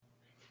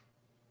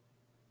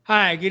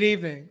Hi, good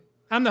evening.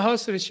 I'm the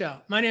host of the show.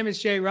 My name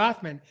is Jay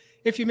Rothman.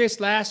 If you missed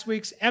last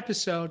week's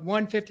episode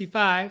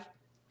 155,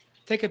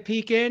 take a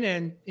peek in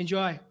and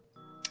enjoy.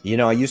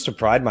 I used to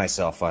pride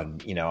myself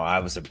on, I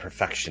was a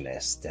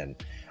perfectionist and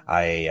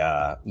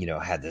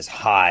had this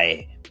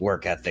high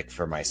work ethic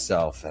for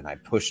myself and I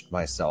pushed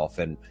myself,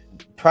 and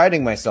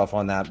priding myself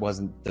on that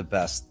wasn't the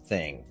best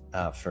thing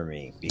for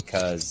me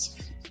because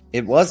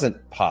it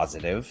wasn't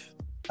positive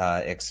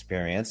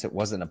experience. It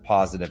wasn't a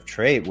positive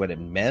trait. What it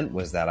meant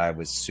was that I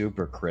was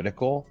super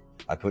critical.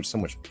 I put so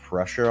much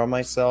pressure on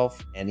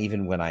myself. And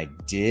even when I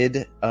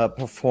did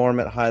perform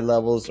at high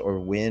levels or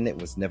win, it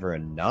was never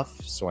enough.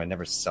 So I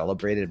never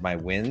celebrated my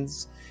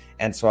wins.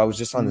 And so I was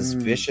just on this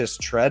vicious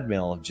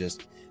treadmill of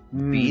just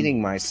beating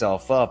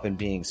myself up and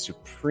being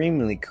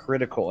supremely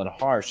critical and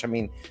harsh. I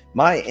mean,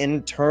 my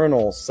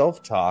internal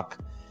self-talk,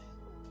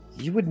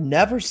 you would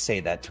never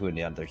say that to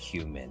another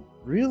human.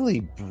 Really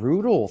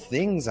brutal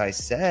things I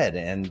said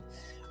and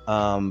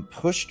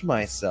pushed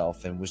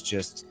myself and was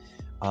just...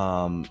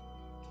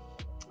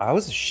 I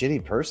was a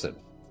shitty person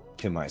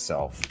to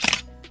myself.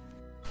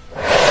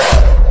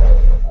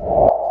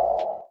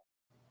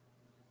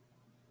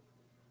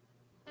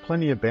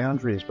 Plenty of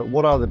boundaries, but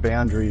what are the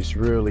boundaries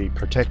really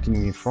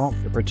protecting you from?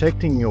 They're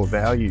protecting your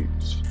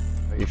values.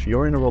 If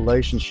you're in a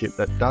relationship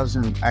that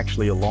doesn't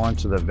actually align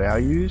to the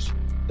values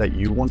that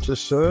you want to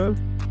serve,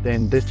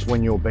 then that's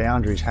when your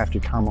boundaries have to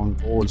come on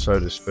board,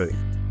 so to speak.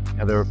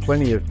 Now, there are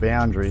plenty of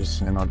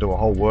boundaries, and I do a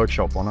whole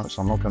workshop on it,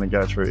 so I'm not going to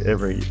go through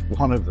every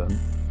one of them.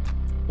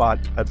 But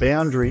a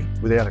boundary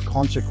without a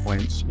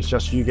consequence is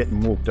just you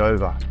getting walked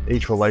over.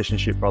 Each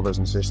relationship, brothers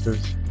and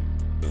sisters,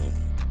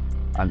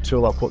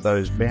 until I put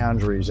those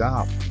boundaries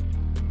up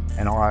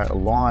and I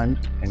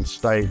aligned and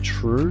stayed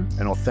true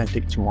and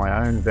authentic to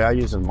my own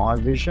values and my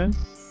vision,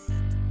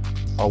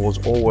 I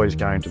was always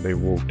going to be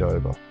walked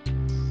over.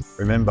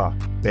 Remember,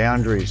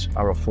 boundaries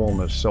are a form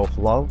of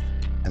self-love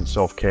and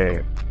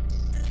self-care,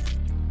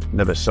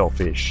 never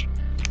selfish.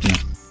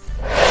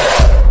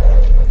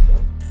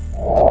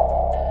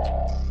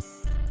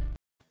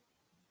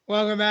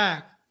 Welcome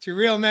back to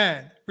Real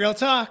Men, Real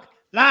Talk,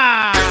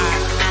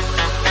 Live.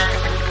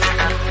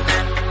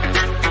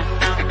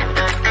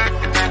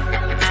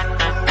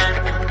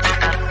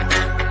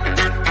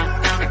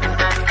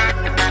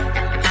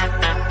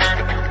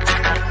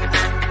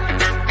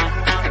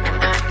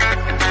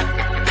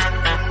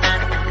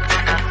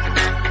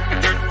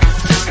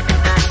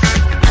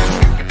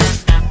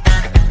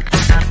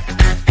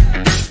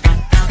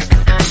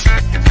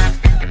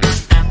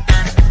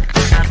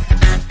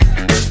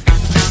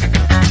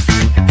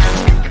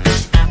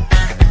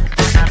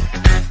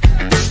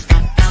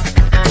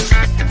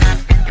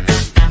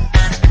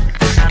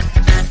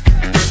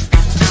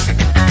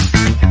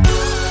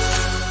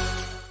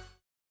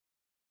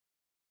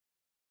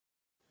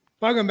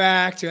 Welcome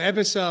back to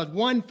episode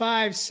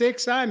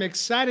 156. I'm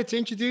excited to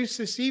introduce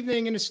this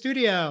evening in the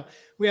studio.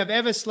 We have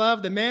Evis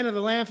Love, the man of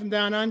the land from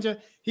down under.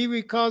 He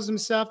recalls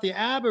himself the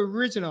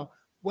Aboriginal.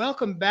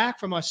 Welcome back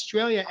from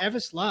Australia,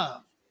 Evis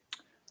Love.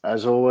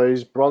 As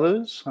always,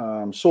 brothers,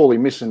 sorely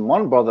missing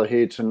one brother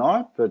here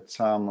tonight, but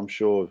I'm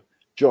sure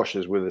Josh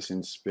is with us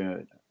in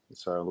spirit.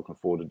 So looking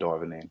forward to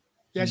diving in.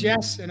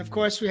 Yes. And of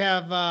course, we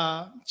have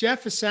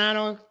Jeff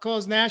Fasano,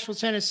 calls Nashville,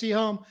 Tennessee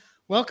home.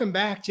 Welcome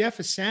back, Jeff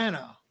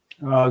Fasano.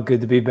 Oh, good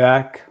to be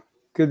back.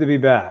 Good to be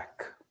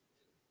back.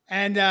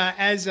 And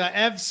as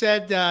Ev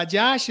said,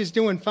 Josh is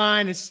doing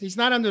fine. He's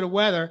not under the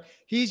weather.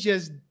 He's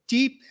just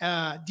deep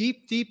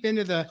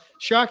into the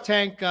Shark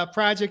Tank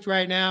project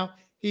right now.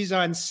 He's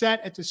on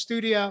set at the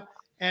studio,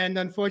 and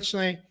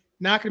unfortunately,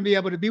 not going to be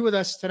able to be with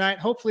us tonight.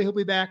 Hopefully, he'll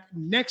be back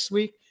next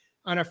week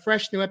on a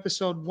fresh new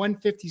episode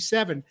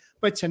 157.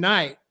 But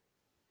tonight,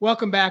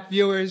 welcome back,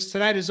 viewers.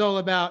 Tonight is all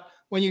about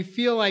when you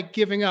feel like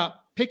giving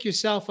up, pick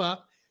yourself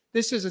up.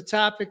 This is a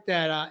topic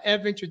that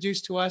Ev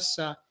introduced to us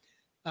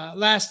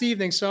last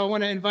evening. So I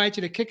want to invite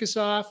you to kick us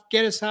off,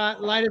 get us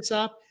hot, light us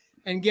up,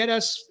 and get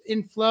us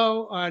in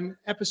flow on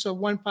episode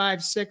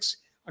 156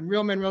 on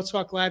Real Men, Real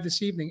Talk Live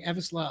this evening.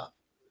 Evis Love.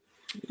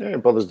 Yeah,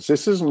 brothers and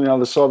sisters on the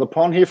other side of the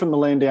pond, here from the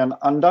land down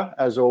under,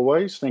 as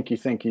always. Thank you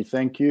from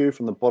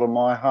the bottom of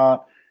my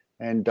heart.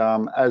 And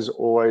as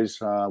always,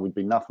 we'd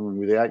be nothing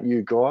without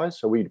you guys.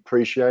 So we'd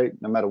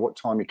appreciate, no matter what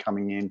time you're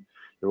coming in,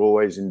 you're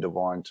always in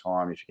divine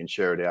time if you can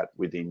share it out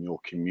within your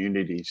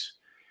communities.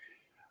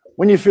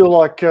 When you feel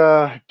like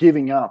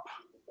giving up,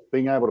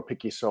 being able to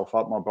pick yourself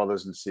up, my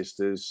brothers and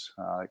sisters,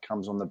 it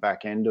comes on the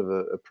back end of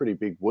a pretty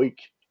big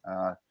week.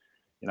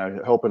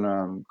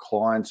 Helping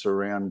clients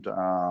around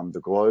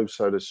the globe,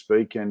 so to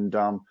speak. And,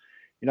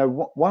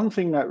 one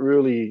thing that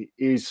really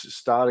is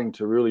starting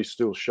to really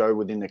still show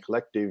within the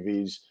collective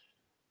is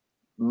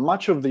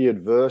much of the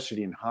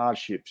adversity and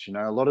hardships,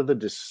 a lot of the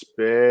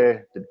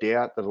despair, the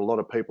doubt that a lot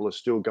of people are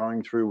still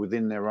going through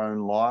within their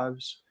own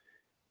lives.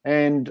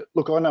 And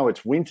look, I know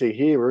it's winter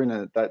here. We're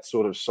in that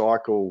sort of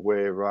cycle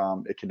where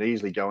it can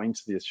easily go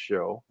into this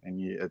shell, and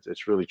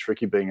it's really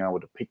tricky being able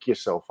to pick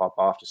yourself up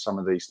after some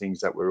of these things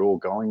that we're all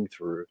going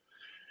through.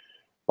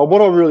 But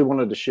what I really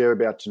wanted to share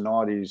about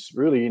tonight is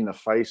really in the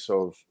face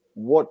of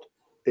what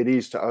it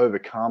is to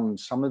overcome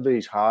some of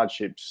these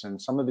hardships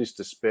and some of this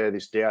despair,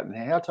 this doubt, and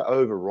how to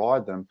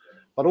override them,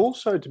 but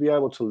also to be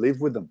able to live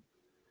with them.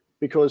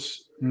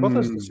 Because,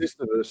 brothers and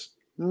sisters,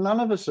 none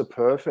of us are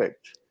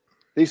perfect.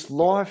 This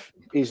life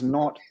is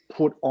not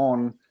put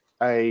on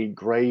a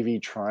gravy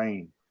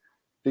train.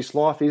 This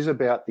life is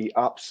about the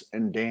ups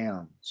and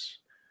downs.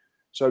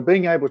 So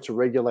being able to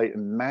regulate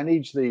and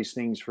manage these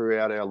things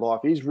throughout our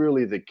life is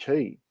really the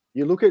key.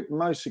 You look at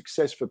most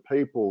successful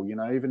people, you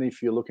know, even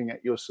if you're looking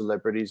at your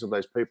celebrities or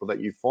those people that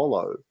you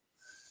follow,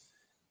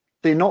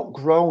 they're not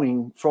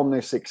growing from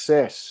their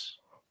success.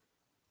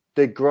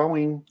 They're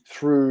growing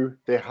through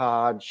their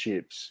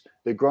hardships.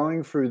 They're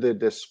growing through their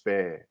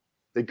despair.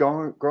 They're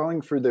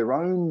growing through their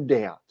own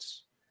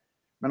doubts.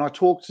 And I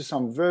talk to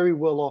some very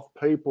well-off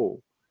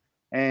people,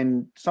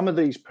 and some of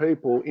these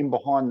people in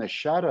behind the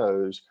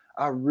shadows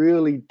are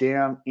really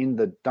down in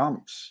the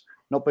dumps,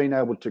 not being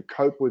able to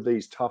cope with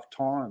these tough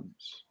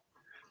times.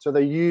 So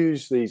they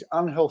use these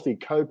unhealthy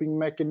coping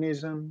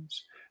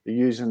mechanisms. They're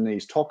using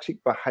these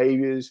toxic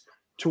behaviors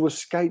to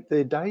escape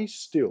their days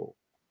still.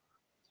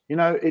 You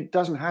know, it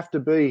doesn't have to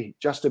be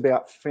just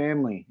about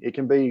family. It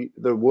can be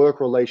the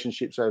work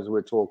relationships, as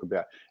we're talking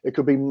about. It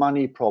could be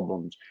money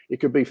problems. It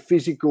could be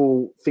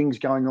physical things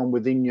going on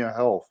within your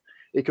health.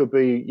 It could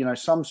be, you know,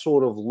 some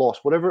sort of loss,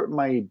 whatever it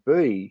may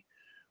be.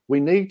 We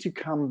need to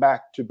come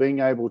back to being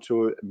able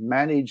to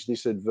manage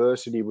this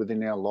adversity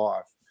within our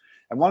life.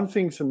 And one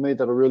thing for me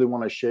that I really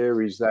want to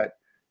share is that,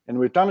 and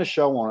we've done a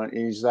show on it,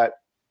 is that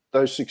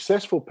those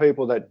successful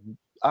people that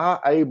are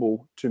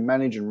able to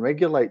manage and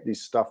regulate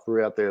this stuff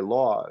throughout their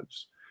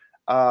lives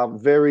are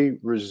very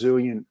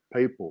resilient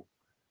people.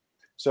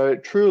 So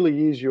it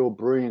truly is your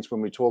brilliance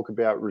when we talk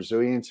about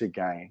resilience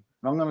again.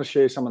 And I'm going to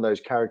share some of those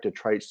character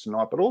traits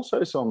tonight, but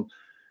also some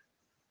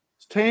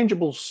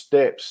tangible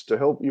steps to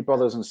help you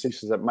brothers and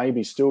sisters that may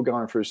be still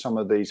going through some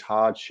of these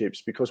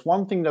hardships. Because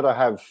one thing that I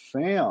have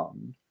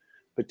found,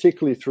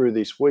 particularly through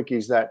this week,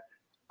 is that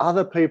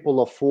other people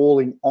are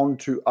falling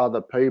onto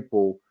other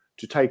people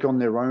to take on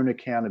their own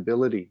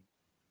accountability,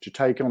 to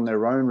take on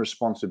their own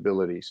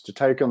responsibilities, to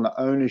take on the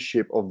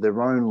ownership of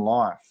their own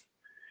life.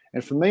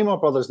 And for me, my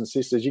brothers and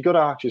sisters, you've got to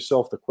ask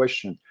yourself the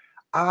question,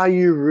 are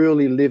you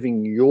really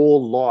living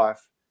your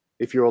life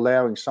if you're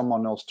allowing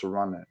someone else to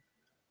run it?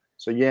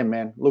 So, yeah,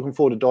 man, looking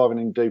forward to diving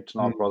in deep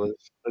tonight, brothers.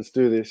 Let's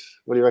do this.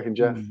 What do you reckon,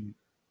 Jeff?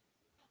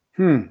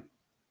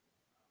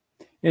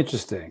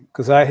 Interesting,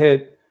 because I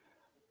hit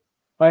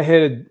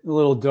a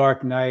little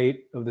dark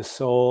night of the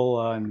soul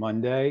on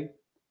Monday.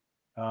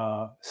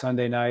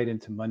 Sunday night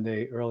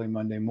into early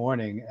Monday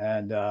morning.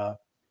 And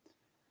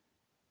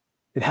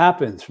it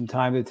happens from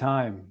time to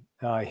time.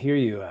 I hear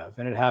you, Ev.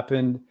 And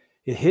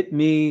it hit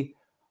me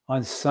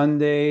on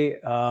Sunday,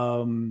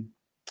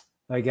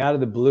 like out of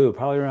the blue,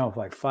 probably around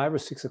like 5 or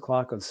 6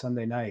 o'clock on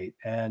Sunday night.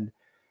 And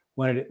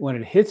when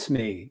it hits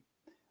me,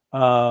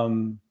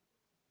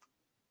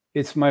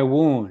 it's my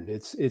wound.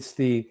 It's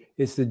the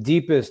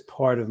deepest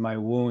part of my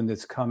wound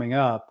that's coming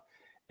up.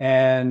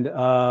 And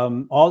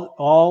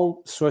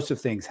all sorts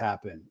of things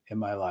happen in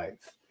my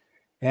life.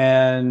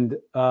 And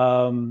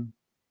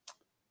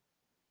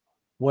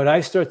what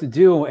I start to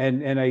do,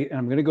 and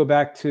I'm going to go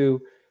back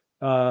to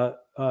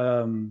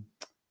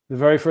the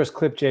very first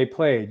clip Jay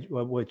played,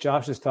 what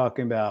Josh is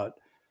talking about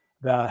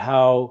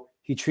how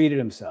he treated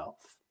himself.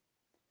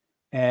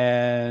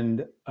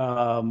 And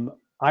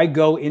I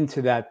go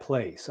into that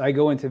place. I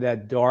go into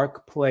that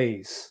dark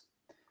place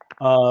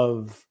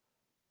of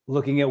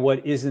looking at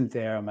what isn't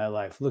there in my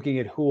life, looking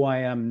at who I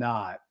am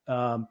not.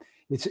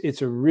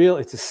 It's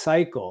a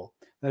cycle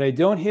that I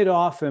don't hit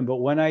often, but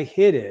when I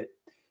hit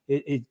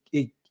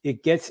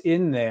it gets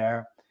in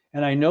there,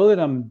 and I know that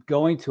I'm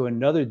going to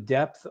another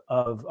depth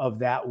of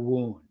that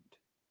wound,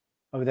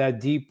 of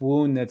that deep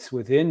wound that's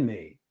within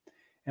me.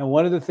 And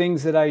one of the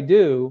things that I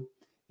do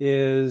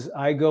is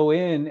I go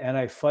in and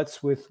I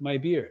futz with my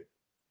beard.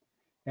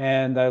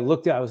 And I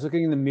was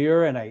looking in the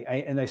mirror, and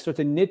I start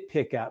to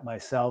nitpick at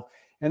myself.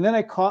 And then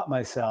I caught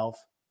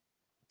myself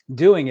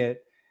doing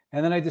it.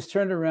 And then I just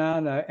turned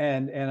around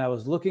and I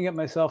was looking at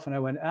myself, and I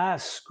went,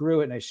 screw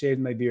it. And I shaved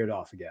my beard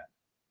off again.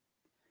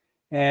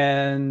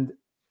 And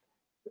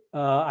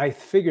I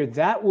figured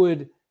that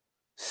would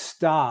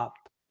stop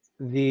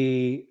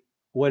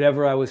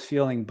whatever I was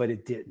feeling, but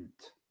it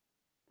didn't.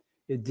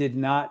 It did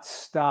not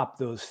stop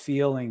those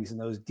feelings and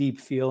those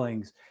deep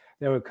feelings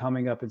that were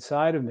coming up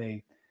inside of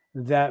me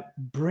that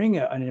bring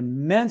an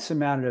immense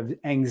amount of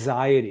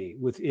anxiety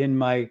within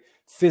my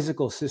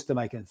physical system.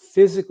 I can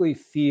physically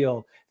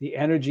feel the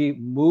energy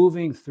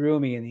moving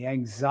through me and the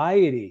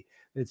anxiety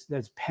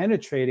that's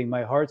penetrating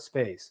my heart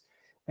space.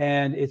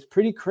 And it's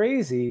pretty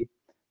crazy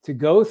to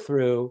go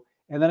through.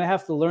 And then I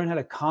have to learn how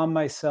to calm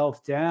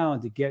myself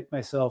down to get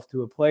myself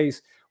to a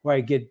place where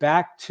I get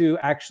back to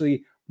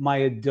actually my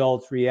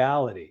adult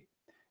reality.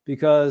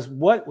 Because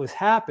what was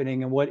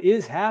happening and what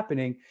is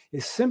happening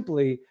is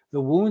simply the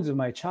wounds of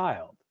my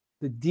child.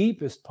 The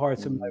deepest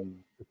parts of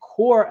the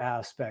core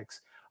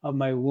aspects of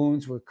my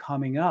wounds were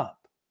coming up.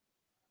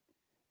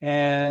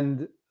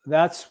 And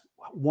that's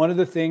one of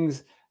the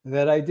things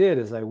that I did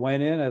is I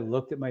went in, I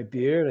looked at my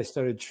beard, I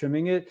started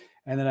trimming it,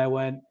 and then I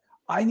went,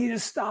 I need to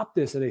stop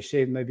this, and I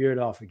shaved my beard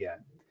off again.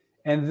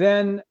 And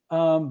then,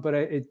 but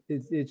it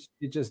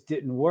just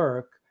didn't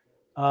work.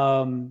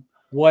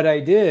 What I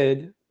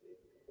did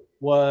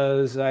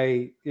was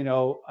I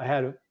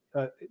had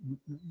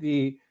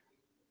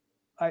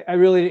I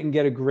really didn't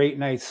get a great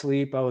night's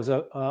sleep. I was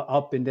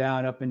up and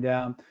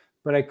down,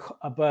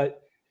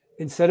 but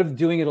instead of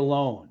doing it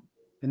alone,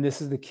 and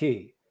this is the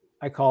key,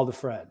 I called a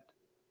friend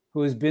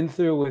who has been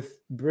through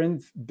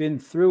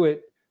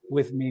it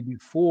with me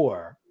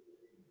before,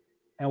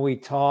 and we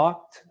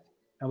talked,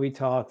 and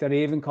I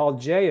even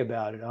called Jay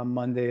about it on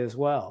Monday as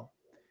well,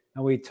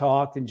 and we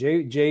talked, and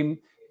Jay,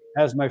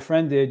 as my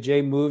friend did,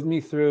 Jay moved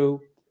me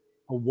through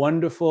a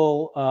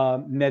wonderful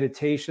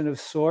meditation of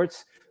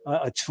sorts,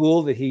 a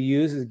tool that he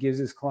uses, gives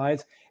his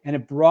clients, and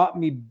it brought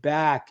me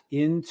back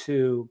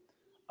into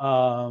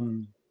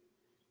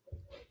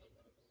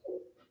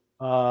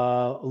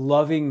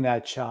loving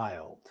that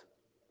child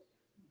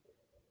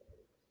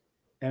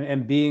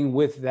and being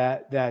with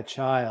that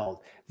child.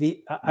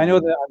 I know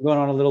that I'm going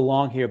on a little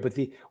long here, but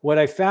what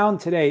I found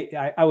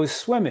today, I was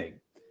swimming.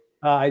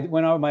 I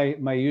went on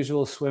my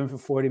usual swim for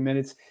 40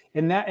 minutes,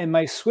 and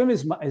my swim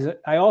is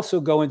I also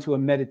go into a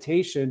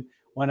meditation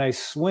when I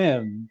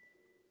swim,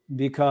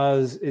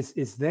 because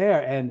it's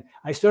there, and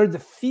I started to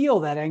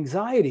feel that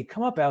anxiety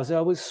come up as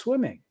I was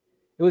swimming.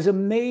 It was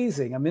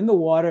amazing. I'm in the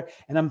water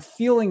and I'm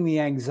feeling the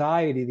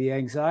anxiety,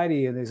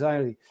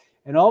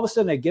 and all of a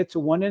sudden I get to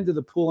one end of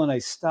the pool and I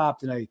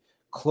stopped and I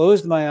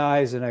closed my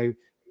eyes and I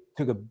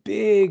took a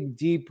big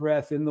deep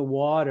breath in the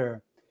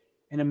water,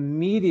 and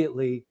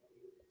immediately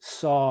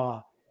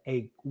saw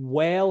a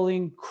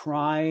wailing,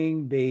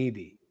 crying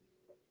baby.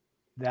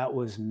 That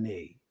was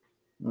me.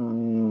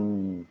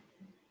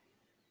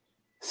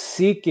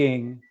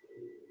 Seeking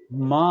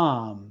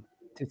mom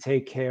to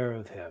take care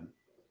of him.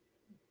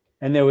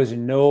 And there was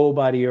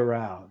nobody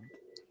around.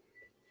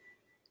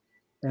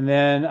 And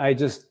then I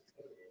just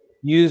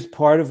used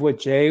part of what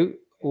Jay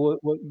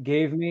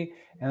gave me.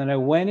 And then I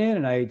went in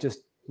and I just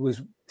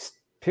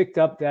picked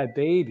up that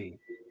baby.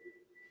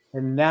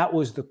 And that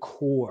was the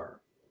core.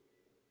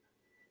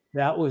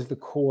 That was the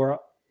core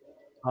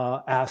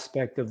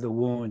aspect of the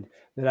wound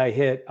that I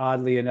hit,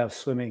 oddly enough,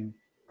 swimming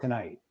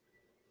tonight.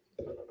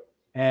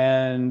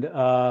 And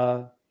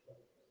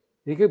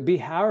it could be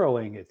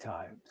harrowing at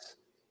times.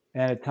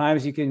 And at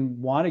times you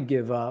can want to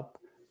give up.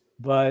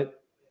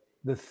 But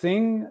the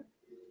thing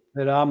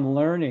that I'm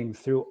learning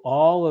through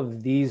all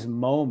of these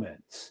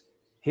moments,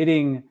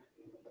 hitting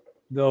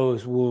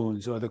those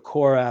wounds or the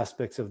core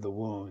aspects of the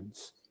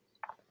wounds,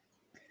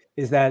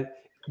 is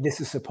that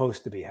this is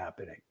supposed to be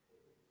happening.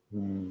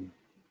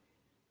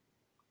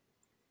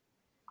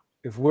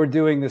 If we're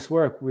doing this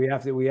work, we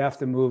have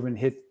to move and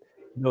hit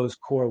those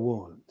core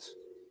wounds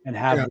and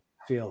have those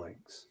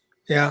feelings.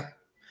 Yeah.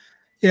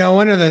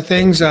 One of the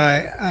things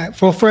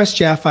well, first,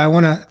 Jeff, I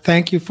want to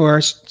thank you for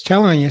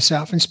telling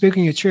yourself and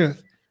speaking your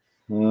truth.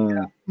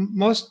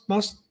 Most,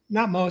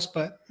 not most,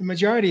 but the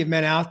majority of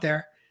men out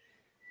there,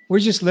 we're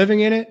just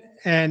living in it.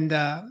 And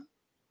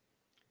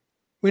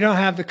we don't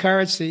have the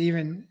courage to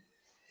even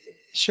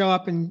show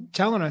up and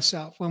telling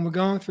ourselves when we're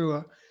going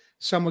through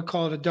some would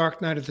call it a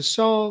dark night of the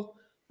soul,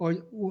 or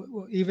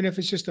even if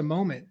it's just a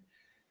moment.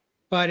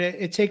 But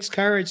it takes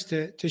courage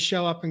to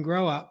show up and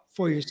grow up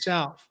for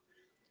yourself.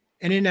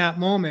 And in that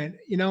moment,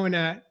 knowing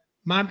that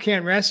mom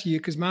can't rescue you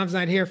because mom's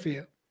not here for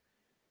you.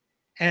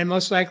 And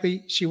most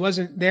likely she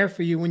wasn't there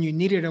for you when you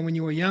needed her when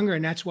you were younger,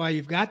 and that's why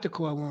you've got the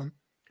core wound.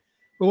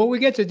 But what we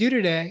get to do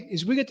today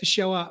is we get to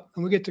show up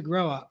and we get to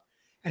grow up.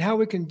 And how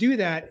we can do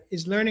that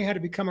is learning how to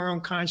become our own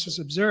conscious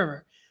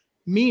observer,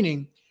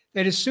 meaning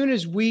that as soon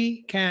as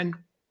we can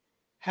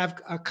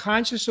have a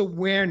conscious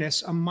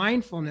awareness, a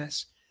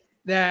mindfulness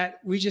that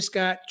we just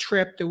got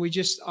tripped or we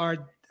just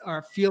are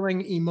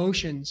feeling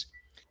emotions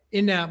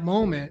in that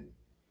moment,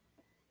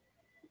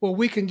 what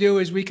we can do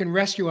is we can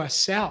rescue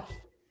ourselves.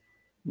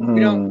 We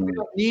don't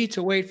need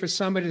to wait for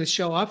somebody to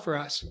show up for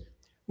us.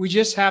 We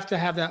just have to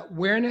have that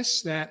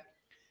awareness that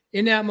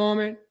in that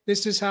moment,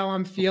 this is how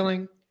I'm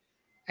feeling.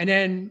 And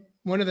then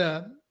one of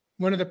the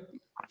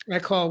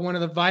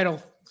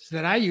vital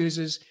that I use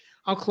is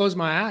I'll close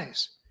my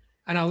eyes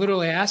and I'll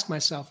literally ask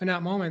myself in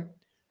that moment,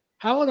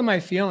 how am I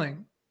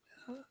feeling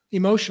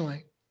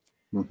emotionally?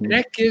 And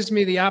that gives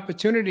me the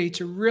opportunity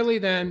to really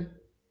then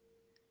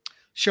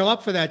show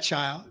up for that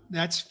child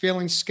that's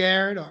feeling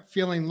scared or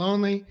feeling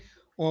lonely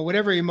or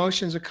whatever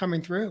emotions are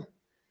coming through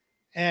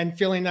and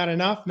feeling not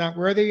enough, not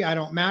worthy, I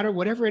don't matter,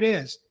 whatever it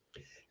is.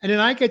 And then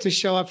I get to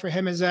show up for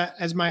him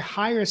as my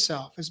higher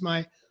self, as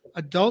my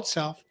adult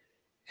self,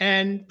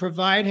 and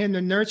provide him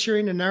the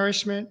nurturing, the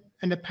nourishment,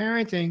 and the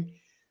parenting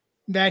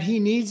that he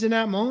needs in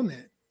that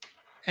moment.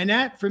 And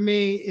that for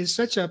me is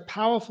such a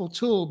powerful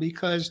tool,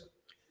 because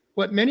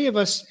what many of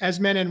us as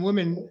men and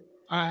women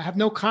have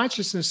no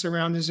consciousness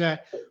around is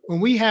that when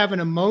we have an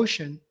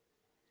emotion,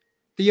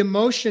 the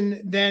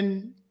emotion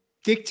then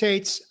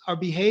dictates our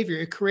behavior.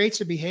 It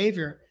creates a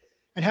behavior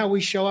and how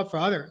we show up for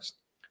others.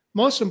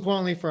 Most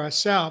importantly for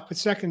ourselves, but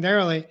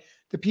secondarily,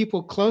 the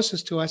people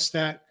closest to us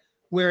that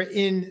we're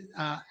in,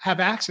 have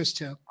access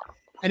to.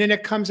 And then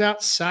it comes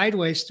out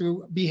sideways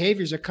through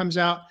behaviors. It comes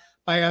out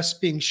by us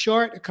being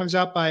short. It comes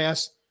out by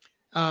us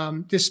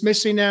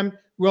dismissing them,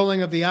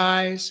 rolling of the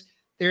eyes.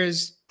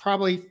 There's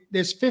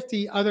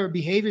 50 other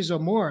behaviors or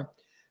more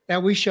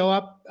that we show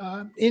up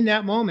in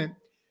that moment.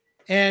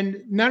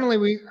 And not only are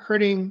we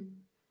hurting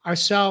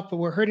ourselves, but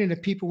we're hurting the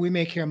people we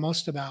may care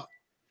most about.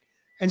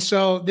 And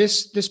so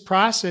this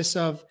process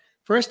of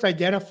first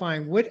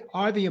identifying what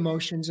are the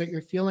emotions that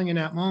you're feeling in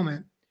that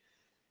moment,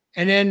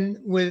 and then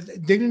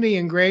with dignity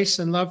and grace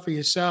and love for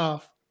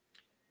yourself,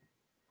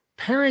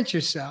 parent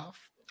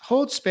yourself,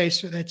 hold space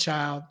for that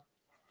child,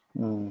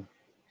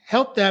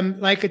 help them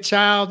like a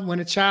child. When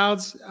a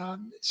child's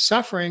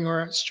suffering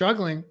or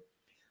struggling,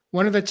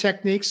 one of the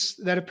techniques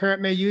that a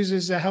parent may use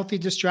is a healthy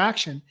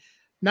distraction,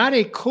 not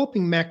a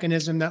coping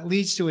mechanism that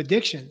leads to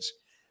addictions,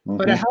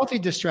 but a healthy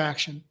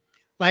distraction.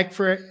 Like,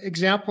 for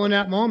example, in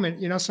that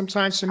moment,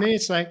 sometimes for me,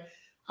 it's like,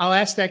 I'll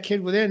ask that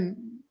kid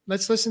within,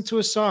 let's listen to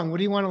a song. What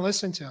do you want to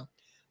listen to?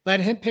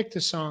 Let him pick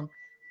the song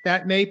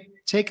that may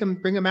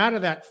bring him out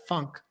of that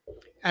funk,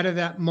 out of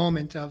that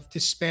moment of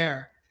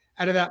despair,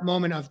 out of that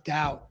moment of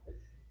doubt,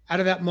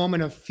 out of that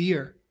moment of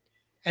fear.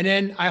 And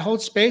then I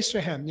hold space for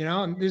him,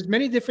 and there's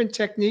many different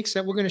techniques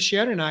that we're going to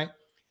share tonight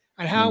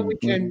on how we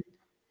can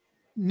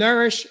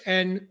nourish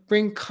and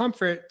bring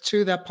comfort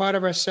to that part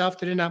of ourselves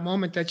that in that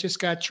moment that just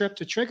got tripped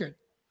or triggered,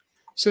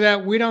 so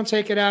that we don't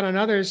take it out on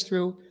others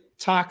through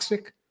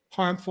toxic,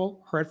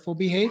 harmful, hurtful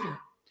behavior.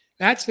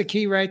 That's the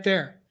key right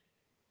there.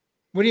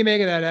 What do you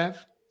make of that,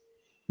 Ev?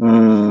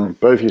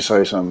 Both of you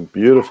say some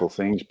beautiful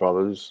things,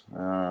 brothers.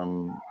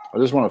 I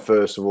just want to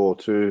first of all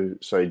to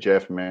say,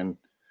 Jeff, man,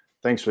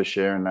 thanks for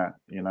sharing that.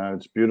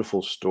 It's a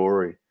beautiful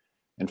story.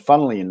 And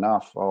funnily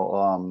enough,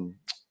 I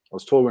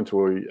was talking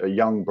to a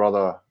young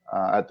brother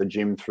at the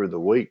gym through the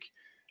week,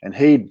 and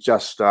he'd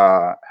just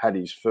had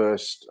his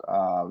first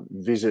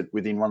visit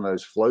within one of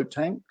those float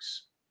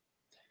tanks.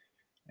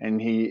 And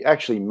he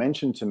actually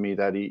mentioned to me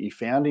that he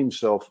found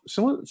himself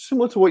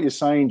similar to what you're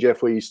saying,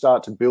 Jeff, where you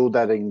start to build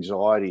that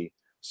anxiety,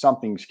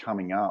 something's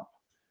coming up.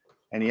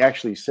 And he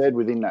actually said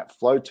within that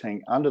float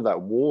tank, under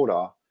that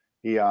water,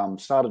 he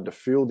started to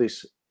feel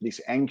this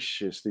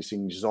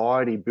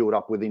anxiety build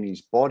up within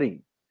his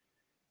body.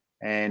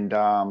 And,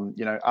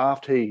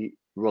 after he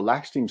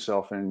relaxed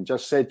himself and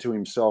just said to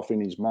himself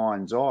in his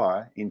mind's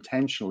eye,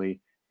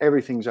 intentionally,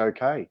 everything's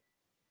okay.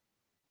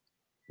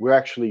 We're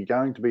actually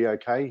going to be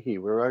okay here.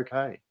 We're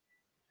okay.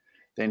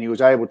 Then he was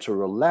able to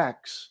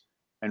relax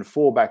and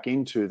fall back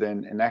into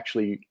and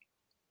actually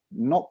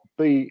not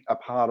be a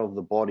part of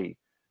the body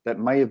that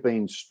may have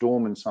been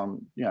storming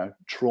some,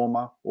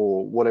 trauma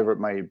or whatever it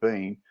may have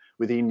been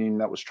within him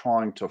that was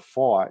trying to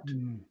fight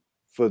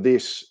for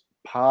this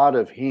part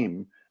of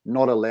him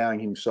not allowing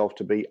himself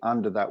to be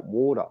under that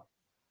water.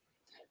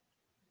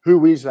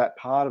 Who is that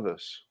part of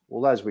us?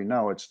 Well, as we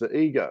know, it's the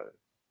ego.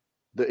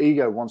 The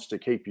ego wants to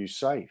keep you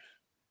safe.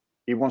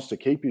 It wants to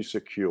keep you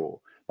secure,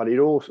 but it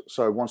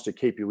also wants to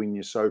keep you in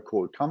your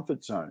so-called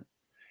comfort zone.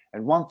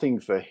 And one thing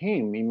for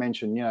him, he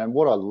mentioned,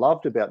 what I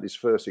loved about this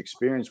first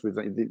experience with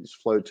this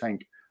float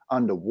tank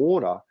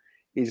underwater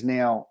is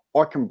now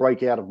I can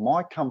break out of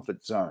my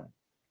comfort zone.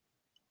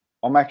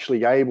 I'm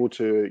actually able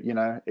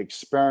to,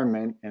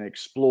 experiment and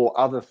explore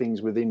other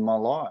things within my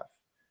life.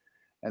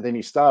 And then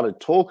he started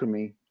talking to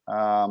me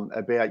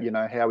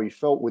about, how he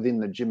felt within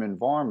the gym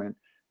environment,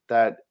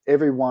 that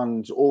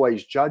everyone's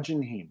always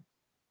judging him.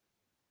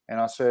 And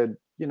I said,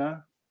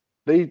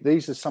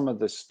 these are some of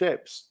the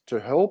steps to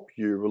help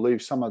you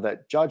relieve some of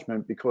that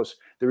judgment, because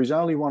there is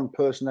only one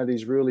person that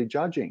is really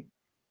judging,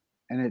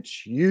 and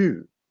it's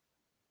you.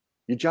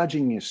 You're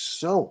judging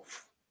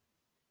yourself.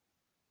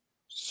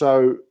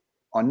 So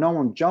I know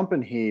I'm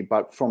jumping here,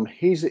 but from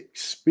his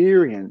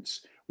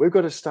experience, we've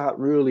got to start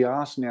really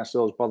asking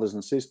ourselves, brothers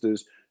and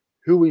sisters,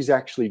 who is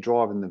actually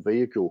driving the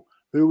vehicle?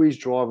 Who is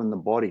driving the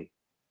body?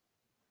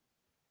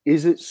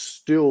 Is it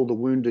still the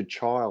wounded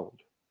child?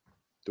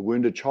 The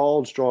wounded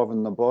child's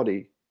driving the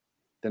body,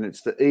 then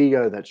it's the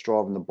ego that's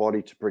driving the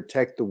body to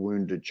protect the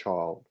wounded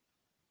child.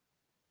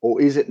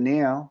 Or is it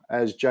now,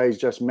 as Jay's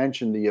just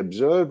mentioned, the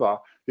observer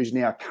who's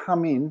now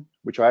come in,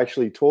 which I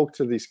actually talked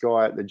to this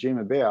guy at the gym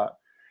about,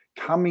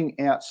 coming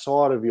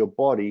outside of your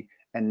body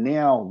and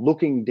now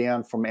looking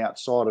down from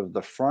outside of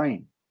the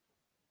frame.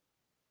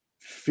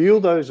 Feel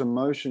those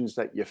emotions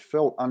that you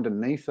felt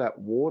underneath that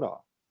water.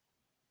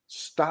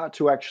 Start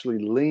to actually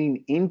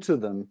lean into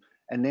them.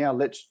 And now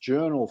let's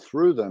journal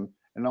through them.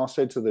 And I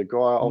said to the guy,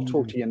 I'll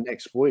talk to you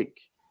next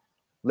week.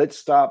 Let's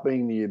start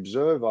being the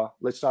observer.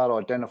 Let's start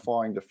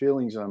identifying the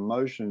feelings and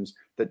emotions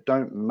that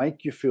don't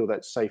make you feel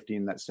that safety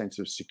and that sense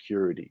of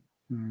security.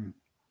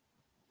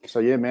 So,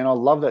 yeah, man, I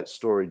love that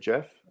story,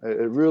 Jeff.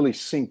 It really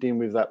synced in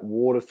with that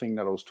water thing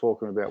that I was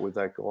talking about with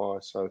that guy.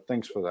 So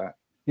thanks for that.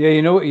 Yeah,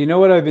 you know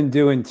what I've been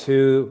doing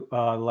too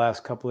the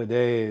last couple of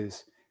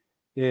days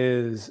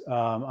is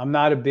I'm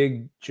not a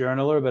big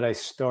journaler, but I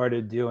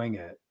started doing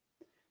it.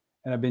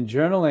 And I've been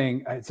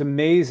journaling. It's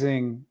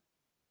amazing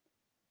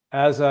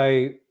as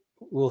I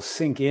will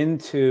sink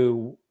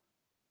into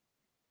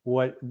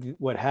what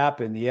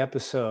happened, the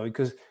episode,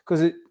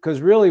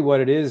 because really what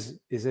it is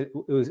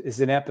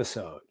an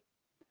episode.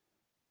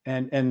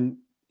 And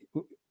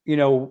you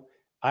know,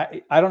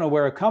 I don't know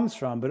where it comes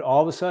from, but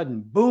all of a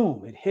sudden,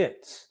 boom, it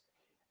hits.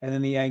 And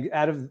then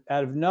out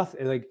of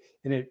nothing, like,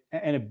 and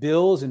it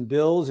builds and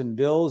builds and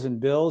builds and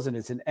builds, and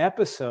it's an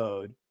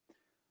episode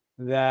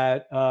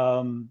that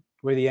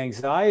where the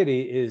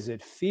anxiety is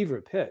at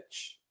fever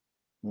pitch.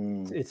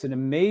 It's an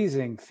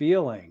amazing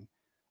feeling.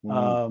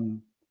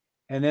 And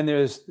then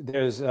there's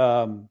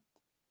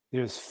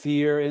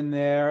fear in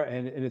there,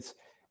 and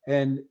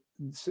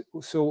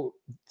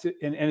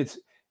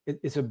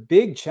it's a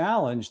big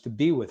challenge to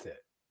be with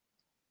it,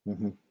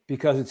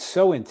 because it's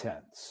so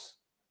intense.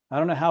 I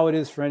don't know how it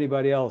is for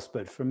anybody else,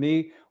 but for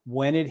me,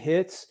 when it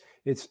hits,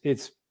 it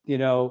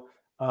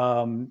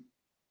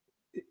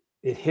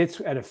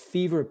hits at a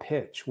fever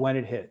pitch when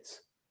it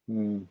hits,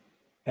 and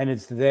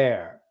it's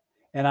there.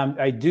 And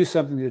I do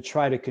something to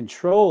try to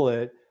control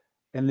it.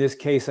 In this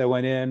case, I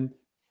went in,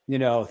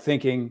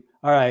 thinking,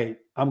 all right,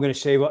 I'm going to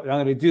shave up, I'm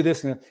going to do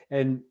this.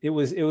 And it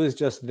was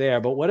just there.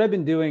 But what I've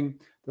been doing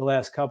the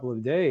last couple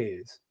of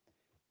days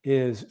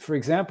is, for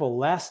example,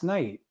 last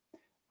night,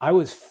 I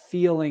was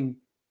feeling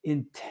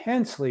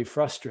intensely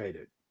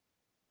frustrated.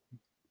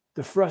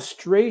 The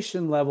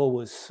frustration level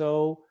was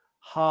so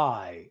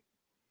high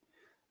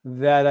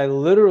that I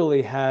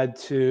literally had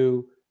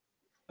to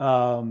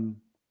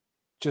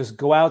just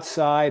go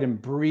outside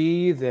and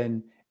breathe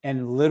and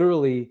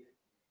literally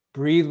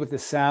breathe with the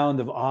sound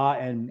of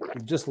and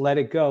just let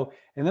it go.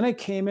 And then I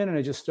came in and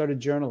I just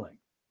started journaling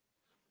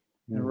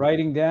and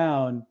writing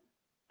down,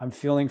 I'm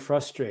feeling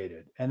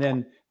frustrated. And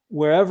then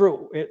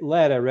wherever it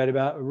led, I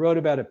wrote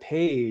about a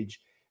page,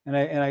 and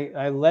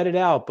I let it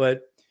out,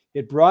 but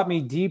it brought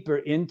me deeper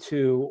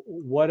into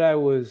what I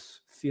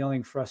was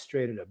feeling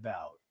frustrated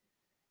about.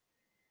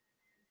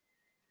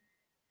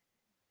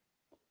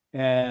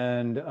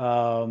 And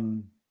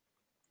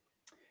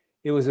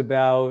it was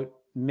about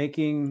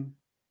making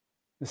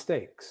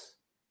mistakes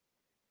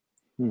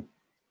and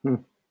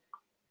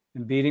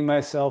beating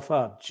myself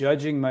up,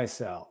 judging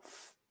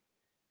myself.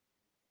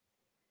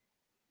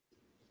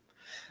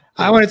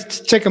 I want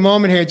to take a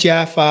moment here,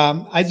 Jeff. I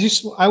want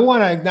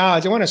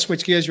to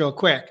switch gears real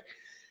quick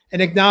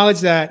and acknowledge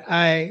that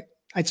I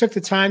took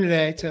the time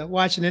today to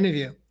watch an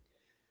interview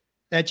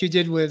that you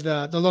did with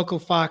the local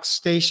Fox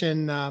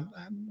station. I'm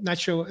not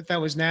sure if that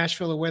was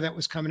Nashville or where that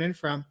was coming in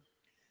from,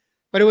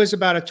 but it was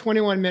about a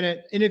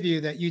 21-minute interview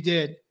that you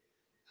did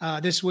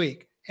this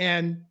week.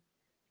 And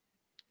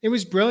it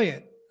was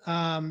brilliant.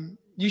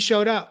 You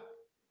showed up,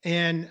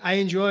 and I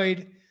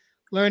enjoyed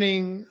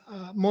learning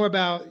more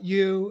about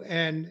you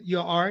and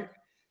your art,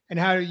 and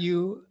how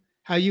you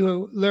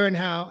learned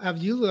how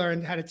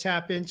to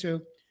tap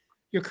into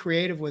your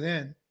creative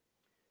within.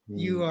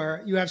 You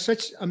have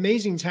such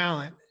amazing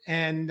talent,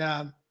 and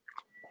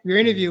your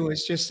interview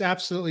was just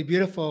absolutely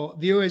beautiful.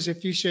 Viewers,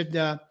 if you should,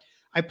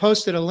 I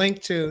posted a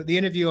link to the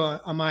interview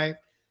on my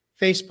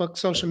Facebook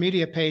social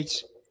media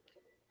page.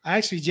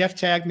 Jeff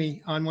tagged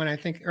me on one, I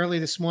think early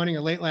this morning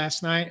or late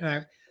last night,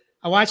 and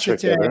I watched it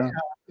today.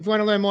 If you want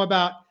to learn more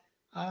about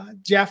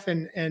Jeff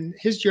and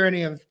his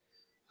journey of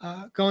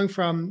going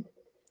from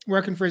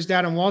working for his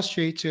dad on Wall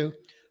Street to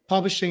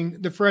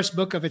publishing the first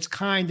book of its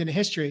kind in the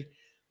history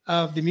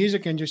of the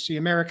music industry,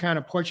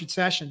 Americana Portrait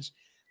Sessions,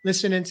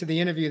 listen into the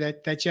interview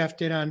that Jeff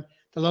did on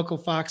the local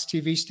Fox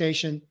TV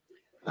station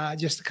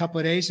just a couple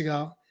of days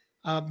ago.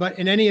 But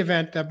in any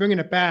event, bringing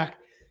it back,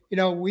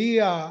 we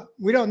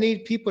don't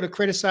need people to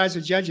criticize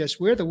or judge us.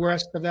 We're the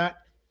worst of that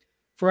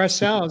for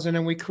ourselves. And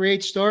then we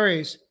create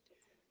stories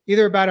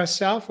either about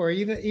ourselves or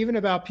even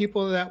about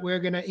people that we're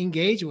going to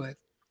engage with.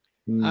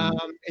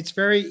 It's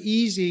very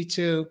easy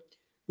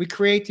we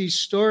create these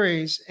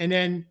stories, and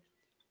then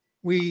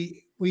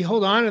we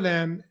hold on to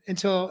them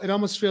until it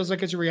almost feels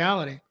like it's a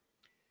reality.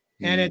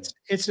 And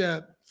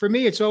for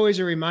me, it's always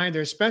a reminder,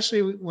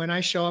 especially when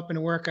I show up in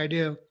the work I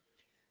do,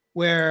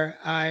 where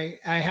I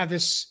have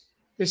this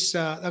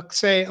let's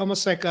say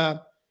almost like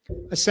a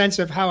sense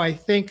of how I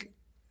think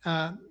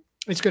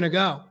it's going to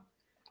go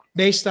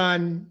based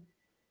on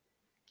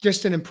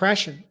just an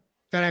impression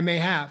that I may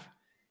have.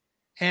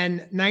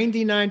 And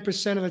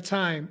 99% of the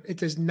time, it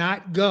does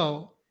not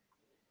go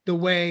the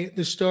way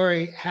the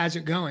story has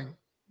it going.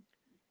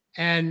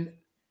 And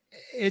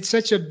it's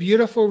such a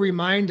beautiful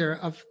reminder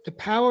of the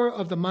power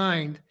of the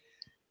mind,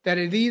 that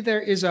it either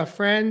is our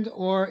friend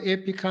or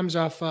it becomes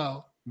our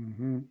foe.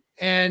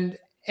 And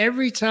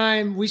every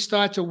time we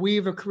start to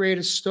weave or create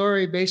a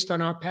story based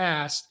on our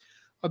past,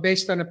 or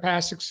based on a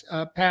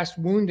past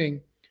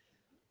wounding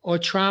or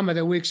trauma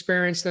that we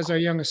experienced as our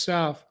younger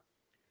self,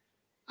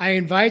 I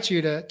invite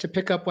you to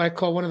pick up what I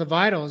call one of the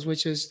vitals,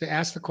 which is to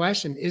ask the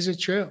question, is it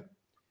true?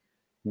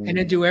 And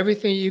then do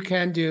everything you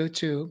can do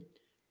to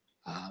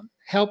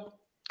help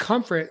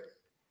comfort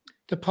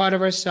the part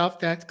of ourself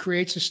that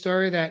creates a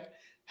story that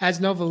has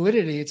no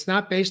validity. It's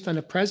not based on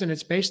the present,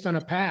 it's based on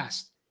a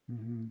past.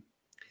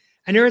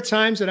 And there are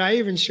times that I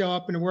even show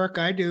up in the work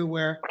I do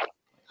where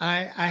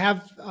I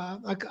have,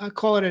 I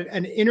call it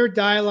an inner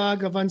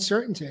dialogue of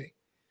uncertainty.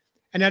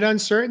 And that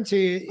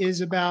uncertainty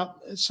is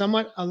about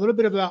a little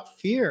bit about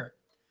fear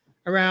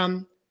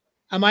around,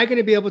 am I going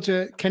to be able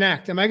to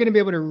connect? Am I going to be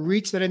able to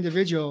reach that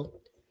individual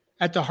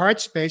at the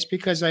heart space?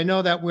 Because I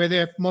know that where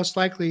they're most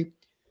likely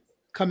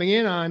coming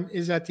in on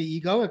is at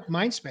the egoic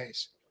mind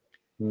space.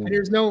 And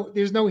there's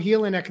no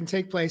healing that can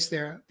take place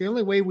there. The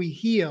only way we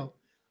heal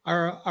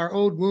our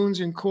old wounds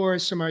and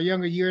cores from our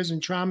younger years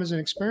and traumas and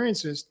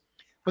experiences,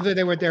 whether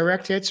they were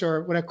direct hits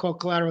or what I call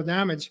collateral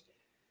damage,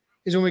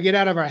 is when we get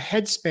out of our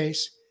head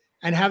space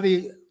and have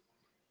the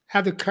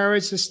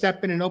courage to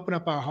step in and open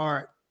up our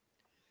heart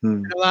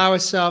and allow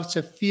ourselves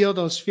to feel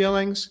those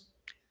feelings,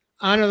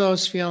 honor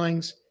those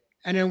feelings,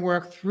 and then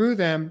work through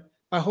them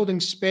by holding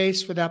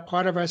space for that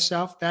part of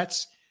ourself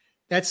that's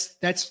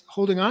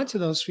holding on to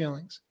those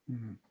feelings.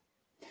 Mm-hmm.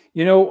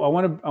 You know, I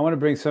want to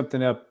bring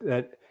something up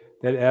that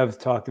Ev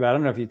talked about. I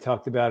don't know if you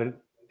talked about it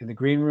in the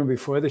green room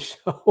before the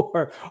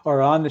show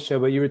or on the show,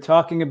 but you were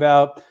talking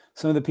about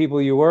some of the people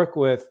you work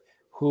with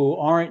who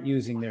aren't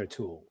using their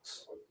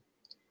tools.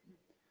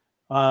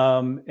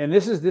 And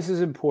this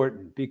is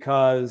important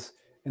because,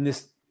 and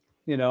this,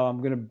 you know,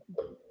 I'm going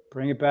to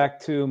bring it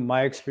back to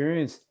my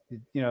experience,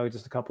 you know,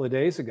 just a couple of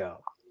days ago.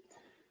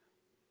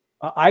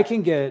 I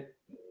can get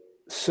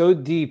so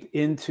deep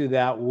into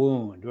that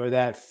wound or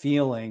that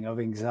feeling of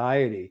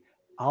anxiety,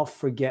 I'll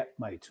forget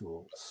my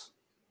tools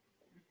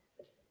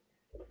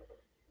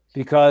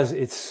because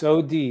it's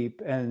so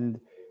deep, and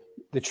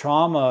the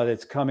trauma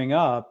that's coming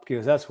up,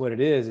 because that's what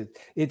it is.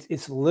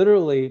 It's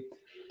literally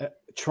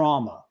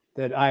trauma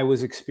that I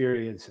was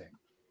experiencing,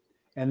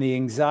 and the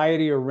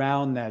anxiety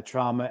around that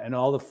trauma and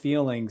all the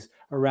feelings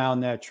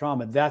around that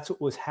trauma. That's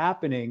what was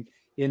happening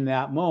in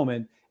that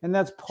moment. And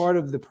that's part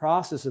of the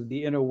process of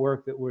the inner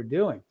work that we're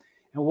doing.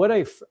 And what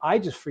I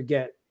just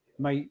forget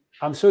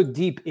I'm so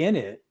deep in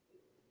it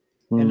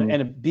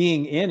and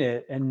being in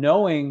it and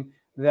knowing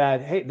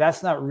that, hey,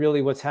 that's not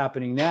really what's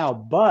happening now,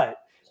 but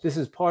this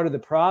is part of the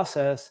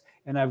process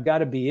and I've got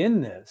to be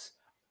in this.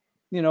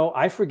 You know,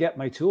 I forget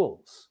my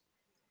tools.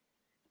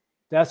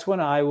 That's when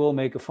I will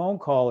make a phone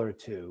call or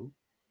two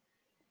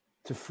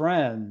to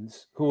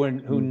friends who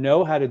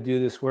know how to do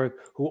this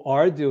work, who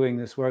are doing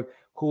this work,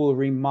 who will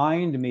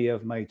remind me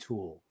of my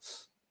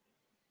tools.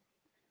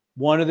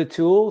 One of the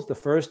tools, the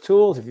first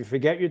tools, if you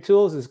forget your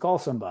tools, is call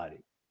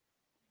somebody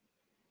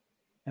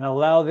and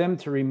allow them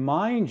to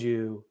remind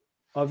you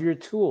of your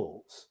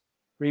tools,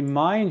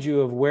 remind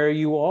you of where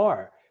you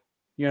are.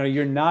 You know,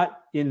 you're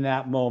not in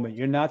that moment.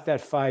 You're not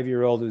that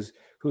 5-year-old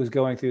who's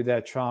going through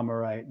that trauma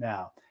right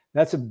now.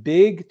 That's a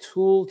big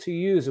tool to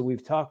use, and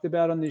we've talked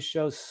about on this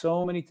show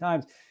so many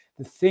times.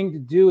 The thing to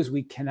do is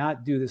we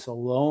cannot do this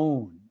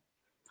alone.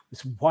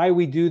 It's why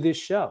we do this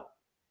show.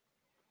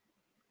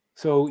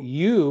 So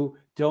you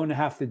don't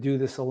have to do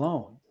this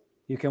alone.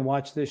 You can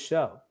watch this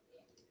show.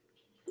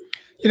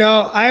 You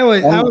know,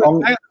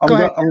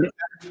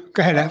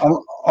 go ahead.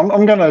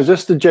 I'm going to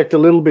just eject a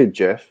little bit,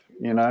 Jeff,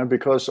 you know,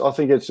 because I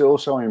think it's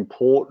also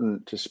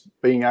important to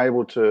being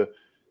able to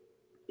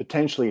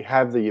potentially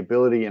have the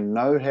ability and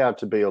know how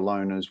to be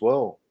alone as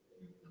well.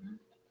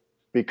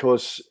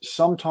 Because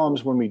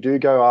sometimes when we do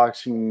go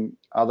asking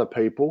other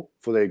people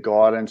for their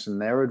guidance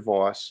and their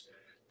advice,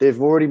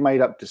 they've already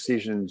made up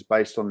decisions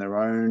based on their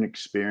own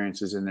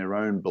experiences and their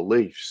own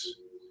beliefs.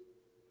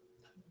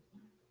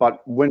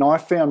 But when I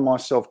found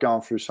myself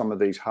going through some of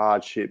these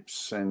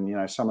hardships and, you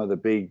know, some of the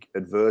big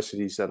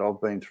adversities that I've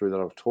been through that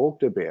I've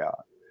talked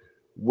about,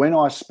 when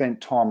I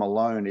spent time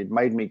alone, it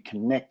made me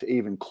connect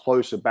even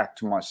closer back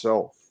to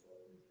myself,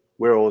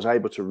 where I was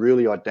able to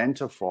really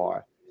identify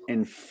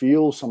and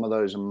feel some of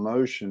those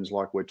emotions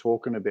like we're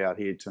talking about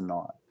here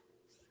tonight.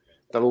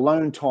 That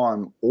alone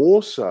time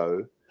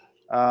also,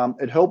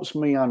 it helps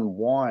me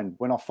unwind.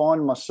 When I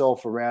find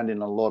myself around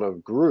in a lot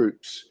of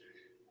groups,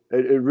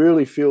 it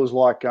really feels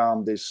like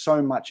there's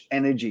so much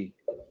energy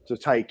to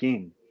take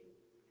in,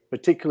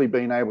 particularly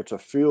being able to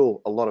feel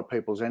a lot of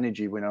people's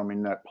energy when I'm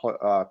in that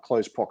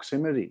close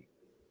proximity.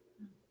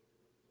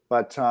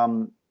 But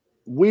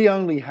we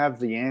only have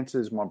the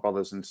answers, my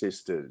brothers and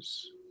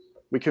sisters.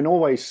 We can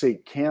always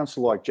seek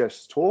counsel like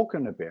Jeff's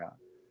talking about.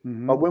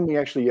 Mm-hmm. But when we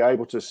actually are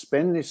able to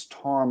spend this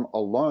time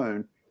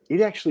alone, it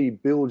actually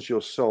builds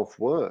your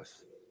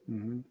self-worth.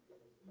 Mm-hmm.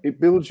 It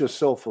builds your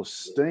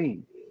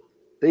self-esteem.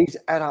 These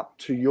add up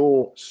to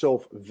your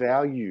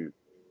self-value.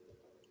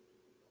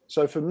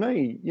 So for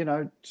me, you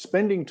know,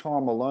 spending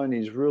time alone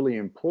is really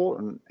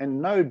important.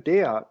 And no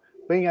doubt,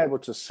 being able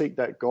to seek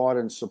that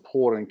guidance,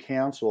 support, and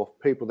counsel of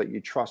people that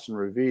you trust and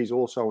revere is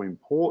also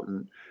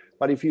important.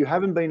 But if you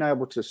haven't been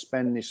able to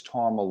spend this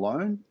time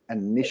alone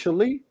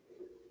initially,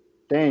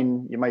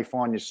 then you may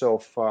find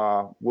yourself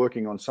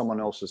working on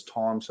someone else's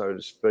time, so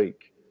to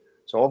speak.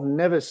 So I've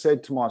never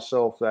said to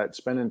myself that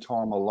spending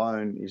time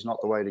alone is not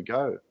the way to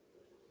go.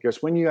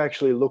 Because when you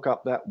actually look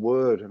up that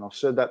word, and I've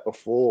said that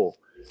before,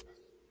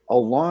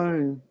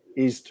 alone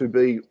is to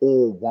be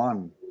all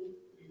one.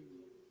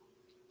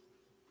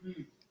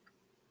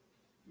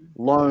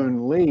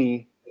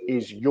 Lonely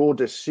is your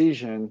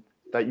decision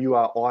that you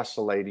are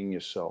isolating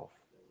yourself.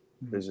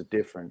 There's a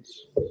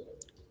difference.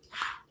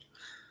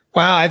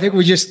 Wow, I think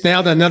we just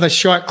nailed another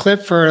short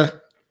clip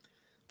for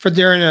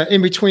during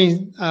in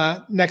between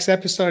next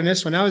episode and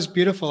this one. That was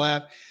beautiful,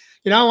 Ab.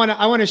 I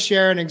want to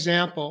share an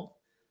example.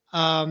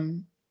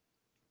 I'm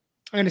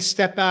going to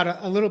step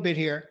out a little bit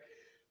here,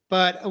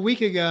 but a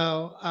week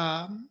ago,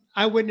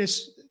 I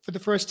witnessed for the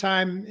first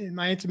time in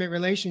my intimate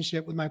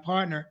relationship with my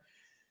partner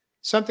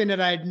something that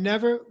I had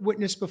never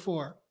witnessed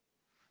before.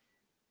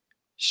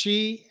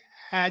 She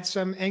had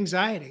some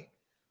anxiety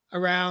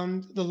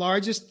around the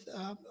largest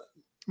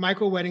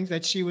micro weddings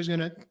that she was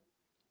gonna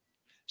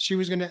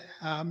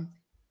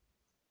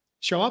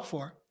show up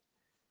for,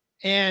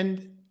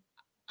 and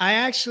I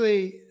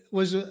actually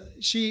was.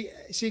 She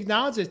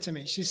acknowledged it to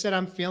me. She said,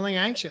 "I'm feeling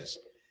anxious."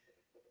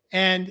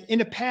 And in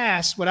the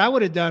past, what I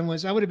would have done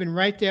was I would have been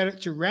right there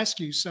to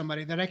rescue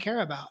somebody that I care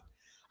about.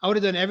 I would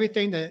have done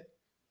everything to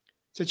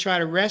try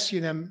to rescue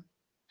them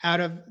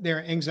out of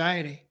their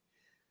anxiety.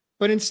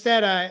 But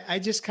instead, I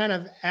just kind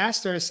of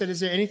asked her, I said, "Is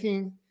there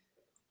anything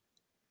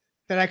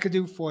that I could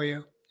do for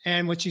you?"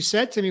 And what she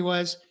said to me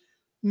was,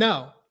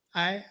 "No,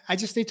 I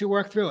just need to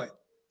work through it.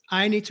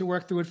 I need to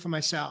work through it for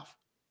myself."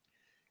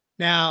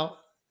 Now,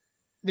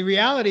 the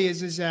reality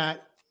is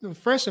that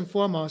first and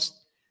foremost,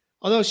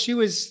 although she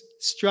was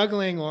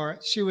struggling or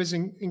she was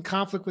in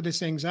conflict with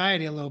this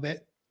anxiety a little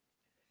bit,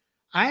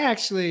 I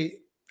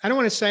don't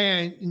want to say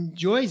I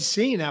enjoyed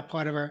seeing that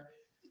part of her,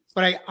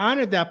 but I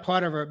honored that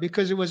part of her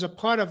because it was a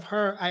part of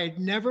her I had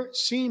never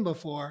seen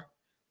before.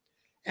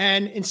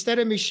 And instead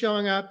of me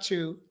showing up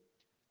to,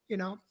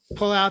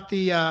 pull out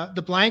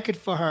the blanket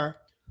for her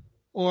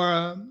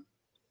or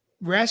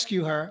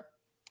rescue her,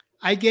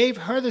 I gave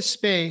her the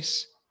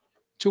space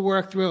to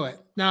work through it.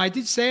 Now, I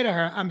did say to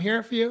her, "I'm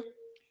here for you.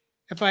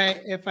 If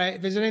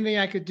there's anything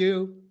I could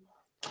do,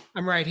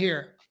 I'm right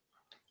here."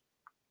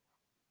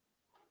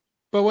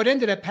 But what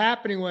ended up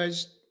happening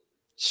was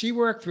she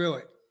worked through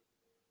it.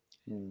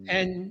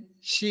 And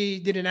she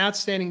did an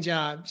outstanding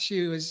job.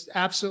 She was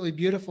absolutely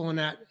beautiful in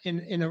that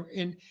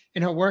in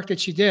her work that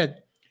she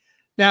did.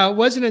 Now, it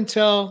wasn't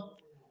until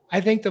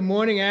I think the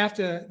morning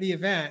after the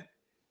event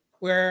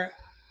where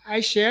I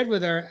shared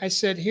with her, I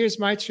said, "Here's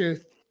my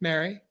truth,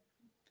 Mary.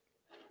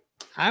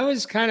 I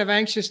was kind of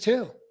anxious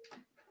too."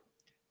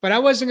 But I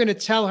wasn't going to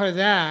tell her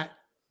that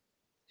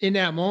in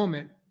that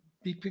moment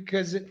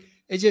because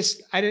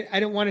I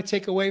didn't want to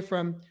take away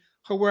from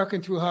her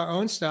working through her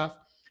own stuff.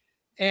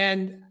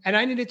 And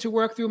I needed to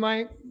work through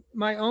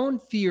my own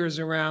fears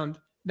around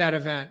that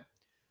event.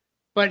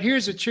 But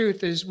here's the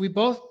truth is we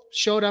both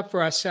showed up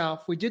for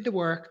ourselves. We did the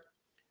work,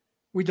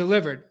 we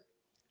delivered.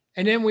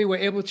 And then we were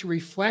able to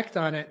reflect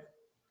on it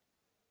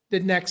the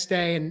next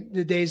day and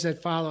the days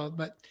that followed.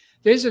 But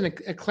there's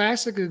a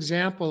classic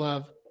example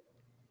of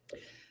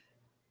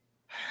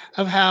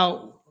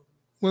how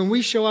when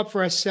we show up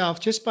for ourselves,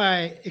 just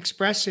by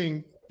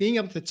expressing, being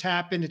able to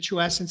tap into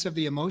true essence of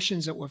the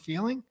emotions that we're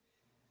feeling,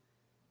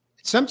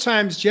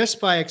 sometimes just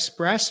by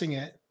expressing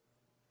it,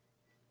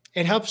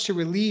 it helps to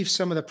relieve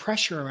some of the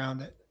pressure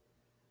around it.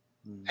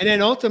 And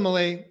then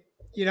ultimately,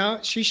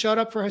 she showed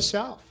up for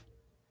herself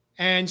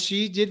and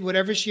she did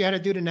whatever she had to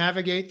do to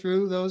navigate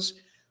through those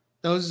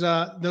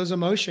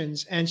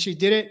emotions. And she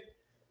did it,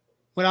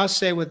 what I'll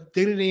say, with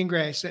dignity and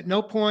grace. At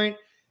no point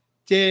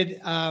did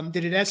it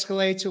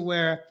escalate to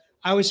where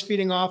I was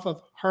feeding off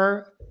of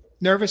her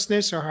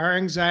nervousness or her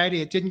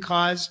anxiety. It didn't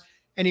cause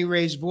any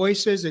raised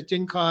voices. It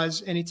didn't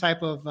cause any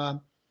type of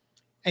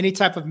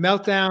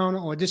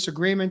meltdown or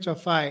disagreement or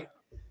fight.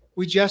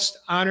 We just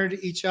honored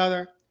each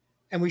other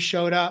and we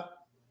showed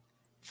up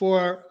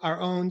for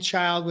our own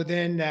child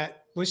within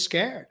that was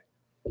scared.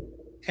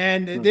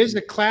 And there's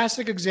a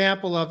classic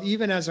example of,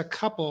 even as a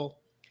couple,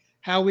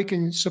 how we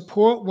can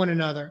support one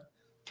another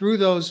through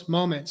those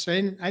moments.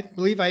 And I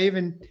believe I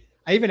even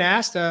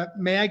asked her,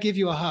 "May I give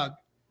you a hug?"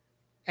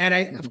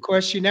 And of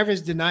course, she never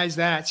denies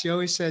that. She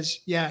always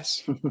says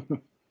yes.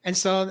 And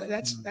so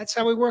that's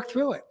how we work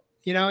through it.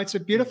 It's a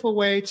beautiful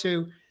way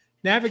to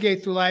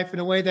navigate through life in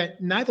a way that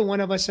neither one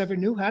of us ever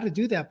knew how to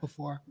do that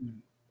before.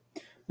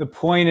 The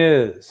point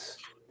is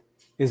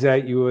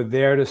that you are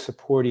there to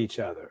support each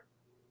other.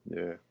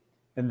 Yeah.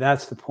 And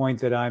that's the point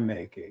that I'm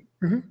making.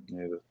 Mm-hmm.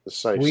 Yeah, the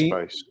safe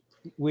space.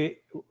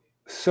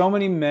 So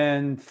many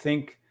men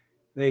think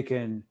they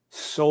can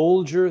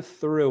soldier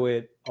through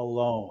it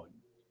alone.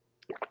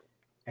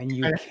 And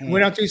you can't. We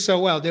don't do so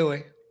well, do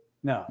we?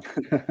 No.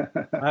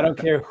 I don't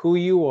care who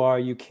you are,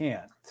 you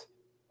can't.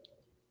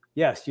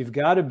 Yes, you've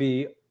got to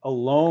be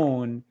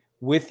alone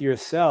with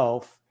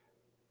yourself.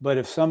 But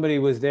if somebody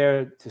was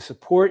there to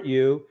support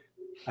you,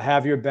 I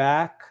have your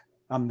back,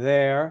 I'm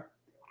there.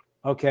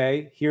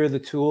 Okay, here are the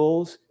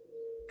tools,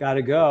 got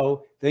to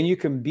go. Then you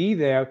can be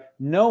there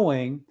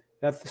knowing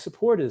that the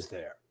support is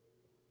there.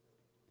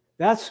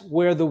 That's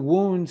where the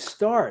wound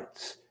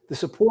starts. The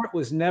support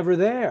was never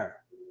there.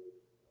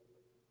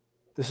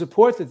 The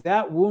support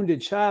that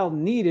wounded child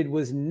needed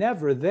was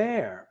never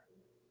there.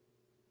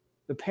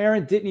 The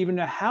parent didn't even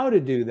know how to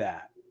do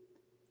that.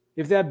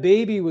 If that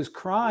baby was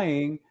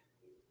crying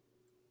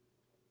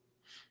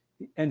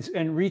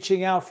and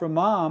reaching out for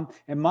mom,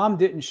 and mom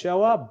didn't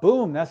show up,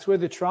 boom, that's where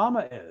the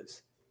trauma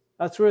is.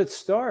 That's where it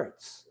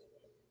starts.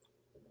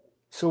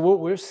 So what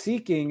we're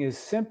seeking is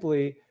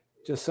simply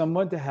just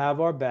someone to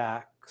have our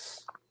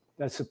backs,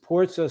 that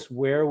supports us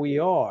where we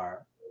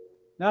are,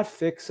 not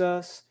fix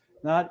us,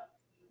 not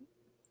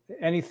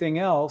anything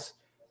else,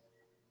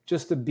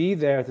 just to be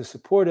there to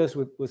support us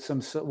with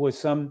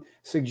some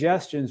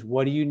suggestions.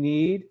 What do you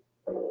need?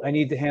 I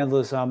need to handle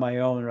this on my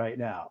own right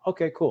now.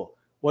 Okay, cool.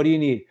 What do you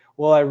need?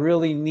 Well, I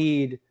really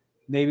need,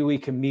 maybe we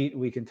can meet,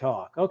 we can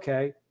talk.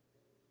 Okay.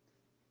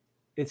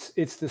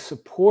 It's the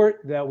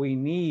support that we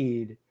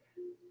need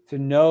to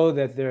know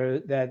that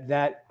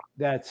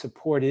that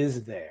support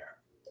is there.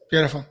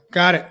 Beautiful.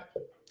 Got it.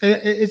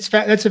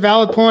 That's a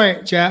valid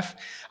point, Jeff.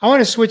 I want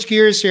to switch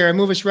gears here and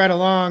move us right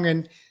along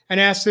and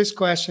ask this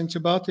question to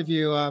both of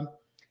you.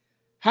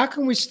 How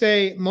can we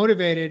stay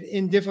motivated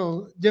in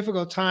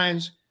difficult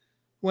times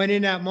when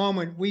in that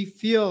moment we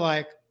feel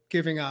like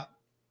giving up?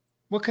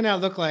 What can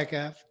that look like,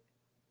 Ev?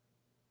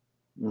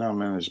 No,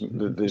 man,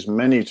 there's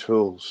many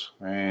tools.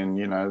 And,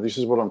 this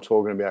is what I'm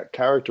talking about.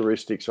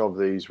 Characteristics of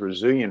these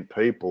resilient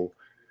people.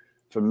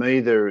 For me,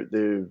 they're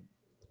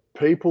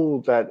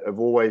people that have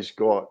always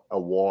got a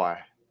why.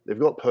 They've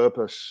got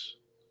purpose.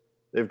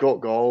 They've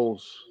got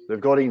goals. They've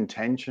got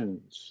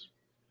intentions.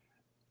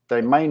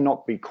 They may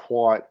not be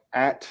quite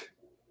at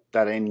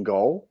that end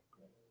goal,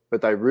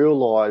 but they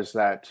realize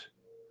that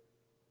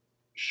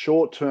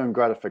short-term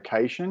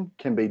gratification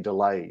can be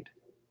delayed.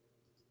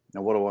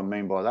 Now, what do I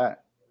mean by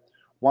that?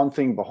 One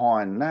thing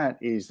behind that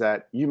is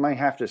that you may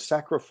have to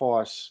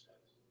sacrifice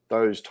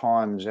those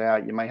times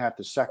out. You may have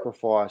to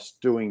sacrifice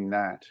doing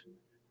that,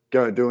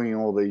 doing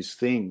all these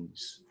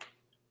things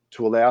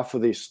to allow for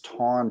this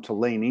time to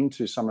lean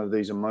into some of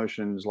these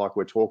emotions like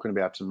we're talking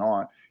about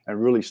tonight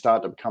and really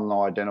start to become the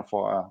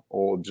identifier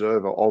or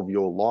observer of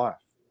your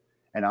life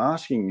and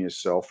asking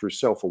yourself through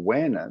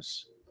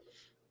self-awareness,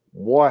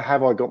 why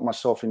have I got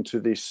myself into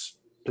this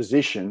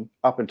position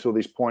up until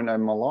this point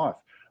in my life?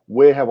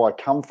 Where have I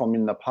come from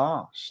in the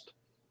past?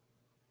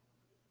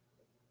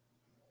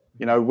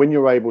 When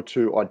you're able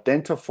to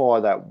identify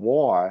that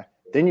why,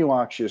 then you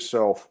ask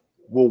yourself,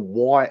 well,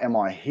 why am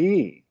I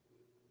here?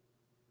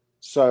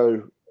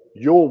 So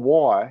your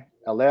why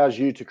allows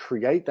you to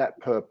create that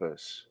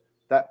purpose.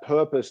 That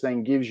purpose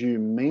then gives you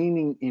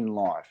meaning in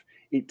life.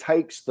 It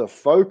takes the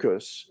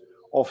focus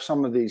of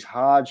some of these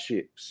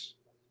hardships,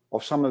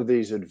 of some of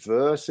these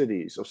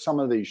adversities, of some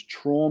of these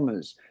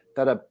traumas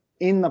that are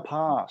in the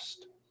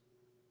past.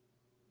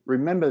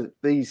 Remember,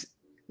 these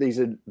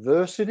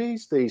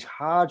adversities, these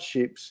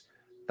hardships,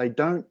 they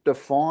don't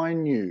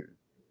define you.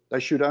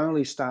 They should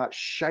only start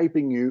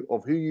shaping you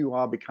of who you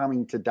are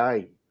becoming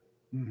today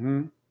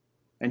and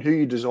who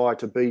you desire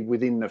to be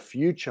within the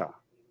future.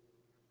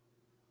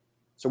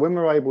 So when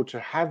we're able to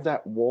have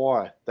that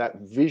why,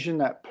 that vision,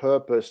 that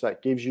purpose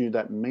that gives you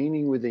that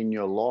meaning within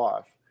your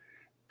life,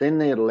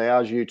 then it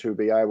allows you to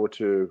be able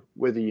to,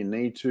 whether you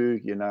need to,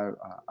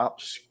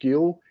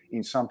 upskill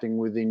in something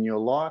within your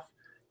life.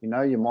 You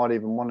might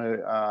even want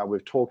to,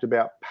 we've talked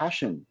about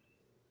passion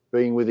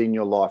being within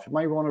your life. You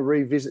may want to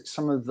revisit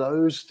some of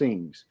those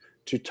things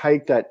to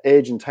take that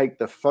edge and take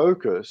the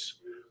focus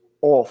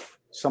off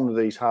some of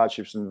these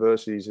hardships and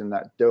adversities and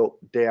that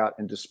doubt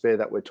and despair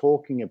that we're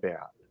talking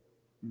about.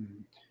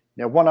 Mm-hmm.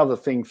 Now, one other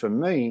thing for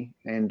me,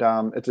 and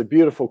it's a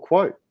beautiful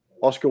quote.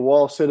 Oscar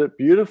Wilde said it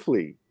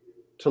beautifully.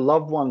 To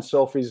love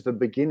oneself is the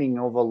beginning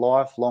of a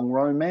lifelong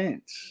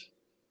romance.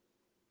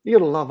 You got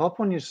to love up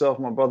on yourself,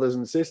 my brothers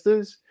and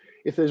sisters.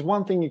 If there's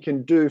one thing you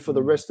can do for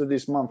the rest of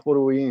this month, what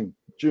are we in?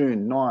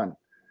 June 9.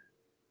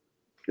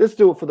 Let's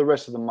do it for the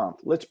rest of the month.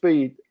 Let's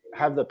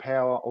have the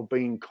power of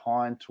being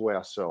kind to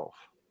ourselves.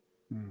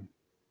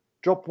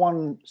 Drop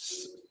one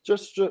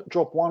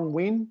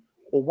win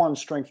or one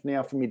strength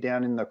now for me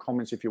down in the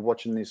comments if you're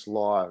watching this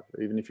live,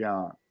 even if you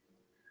aren't.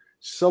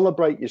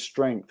 Celebrate your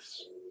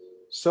strengths.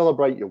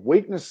 Celebrate your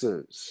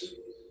weaknesses.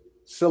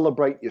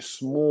 Celebrate your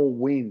small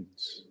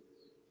wins.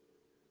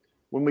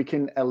 When we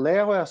can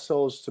allow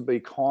ourselves to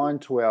be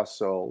kind to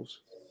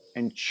ourselves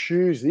and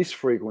choose this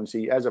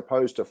frequency as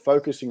opposed to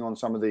focusing on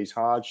some of these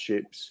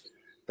hardships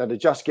that are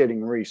just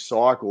getting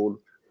recycled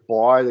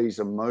by these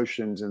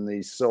emotions and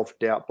these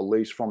self-doubt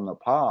beliefs from the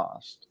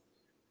past,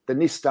 then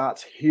this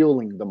starts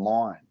healing the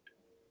mind.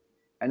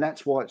 And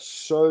that's why it's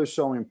so,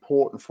 so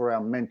important for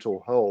our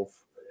mental health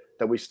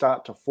that we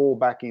start to fall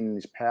back in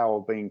this power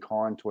of being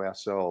kind to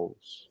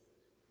ourselves.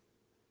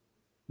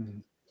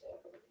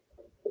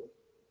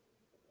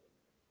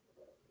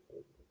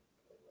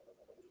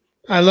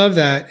 I love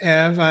that,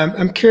 Ev.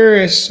 I'm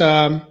curious.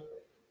 How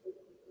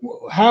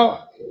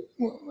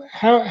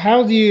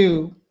do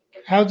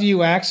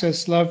you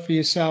access love for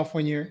yourself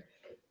when you're,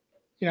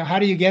 how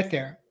do you get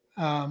there?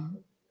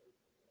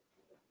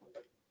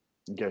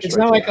 It's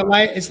not like a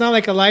light. It's not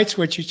like a light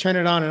switch. You turn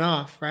it on and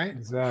off, right?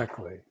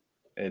 Exactly.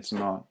 It's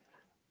not.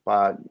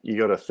 But you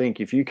got to think,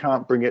 if you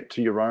can't bring it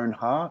to your own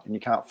heart and you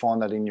can't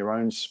find that in your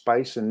own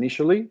space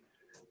initially,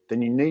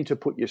 then you need to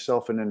put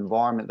yourself in an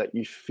environment that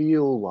you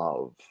feel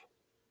love.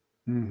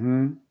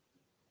 Mm-hmm.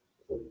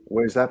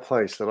 Where's that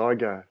place that I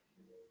go?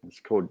 It's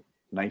called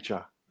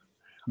nature.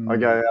 Mm. I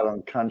go out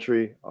on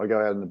country. I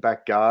go out in the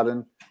back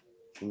garden.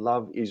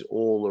 Love is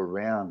all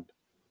around.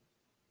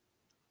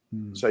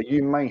 So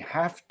you may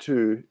have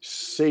to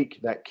seek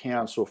that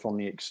counsel from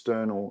the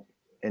external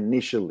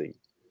initially.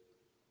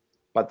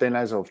 But then,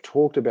 as I've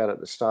talked about at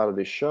the start of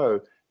this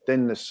show,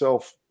 then the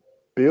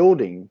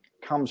self-building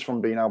comes from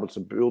being able to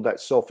build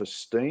that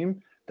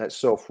self-esteem, that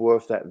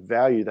self-worth, that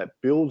value that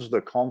builds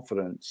the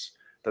confidence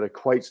that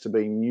equates to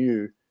being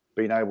you,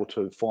 being able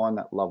to find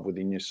that love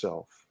within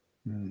yourself.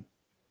 Mm.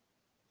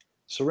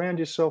 Surround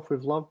yourself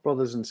with love,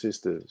 brothers and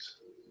sisters.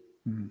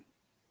 Mm.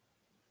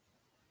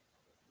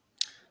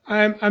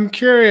 I'm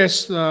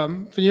curious,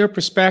 from your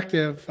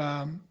perspective,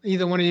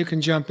 either one of you can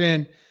jump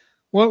in.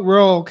 What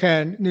role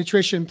can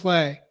nutrition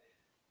play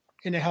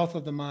in the health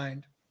of the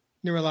mind,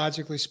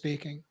 neurologically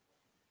speaking?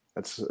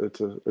 It's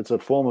a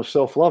form of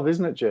self-love,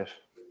 isn't it, Jeff?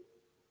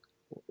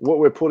 What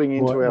we're putting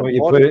into our what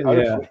you body, put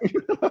it,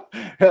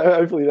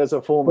 hopefully that's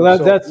a form well,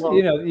 of that's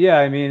self-love. yeah.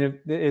 I mean,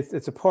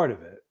 it's a part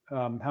of it.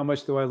 How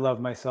much do I love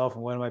myself,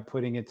 and what am I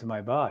putting into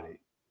my body?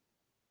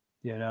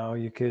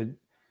 You could,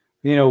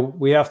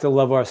 we have to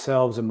love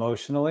ourselves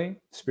emotionally,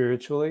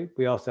 spiritually.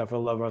 We also have to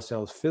love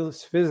ourselves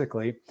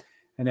physically,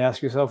 and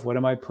ask yourself, what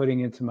am I putting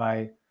into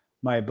my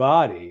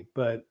body?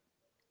 But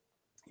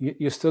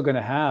you're still going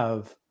to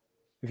have,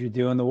 if you're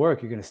doing the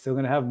work, you're still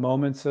going to have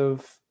moments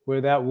of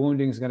where that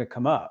wounding is going to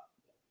come up.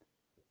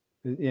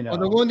 Well,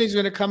 the wounding is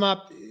going to come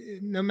up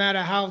no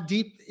matter how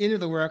deep into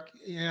the work.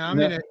 I'm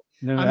in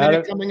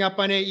it coming up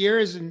on 8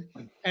 years,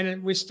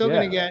 and we're still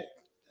going to get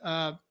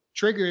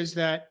triggers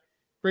that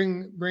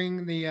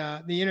bring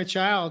the inner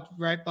child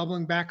right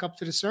bubbling back up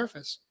to the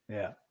surface.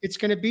 Yeah, it's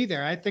going to be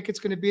there. I think it's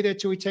going to be there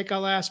till we take our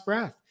last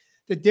breath.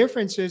 The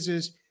difference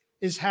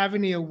is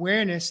having the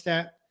awareness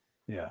that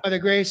by the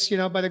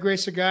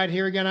grace of God,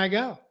 here again I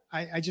go.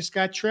 I just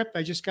got tripped.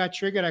 I just got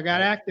triggered. I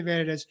got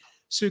activated, as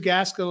Sue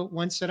Gaskell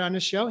once said on the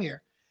show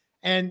here.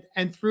 And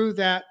through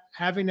that,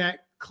 having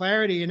that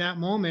clarity in that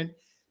moment,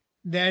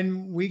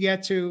 then we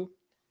get to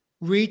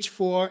reach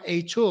for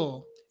a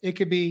tool. It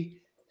could be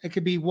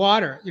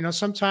water.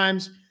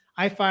 Sometimes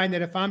I find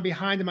that if I'm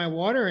behind in my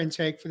water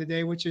intake for the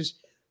day, which is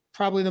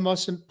probably the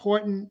most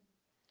important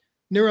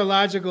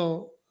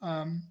neurological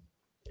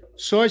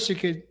source you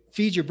could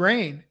feed your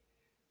brain,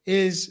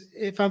 is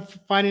if I'm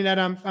finding that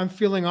I'm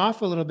feeling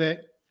off a little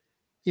bit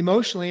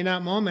emotionally in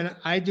that moment,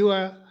 I do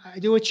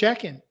a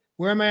check-in.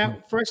 Where am I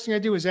at? First thing I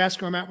do is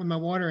ask where I'm at with my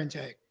water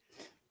intake.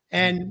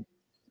 And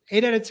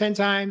 8 out of 10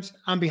 times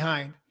I'm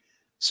behind.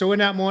 So in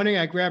that morning,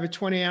 I grab a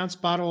 20-ounce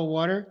bottle of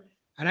water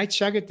and I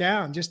chug it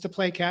down just to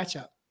play catch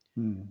up.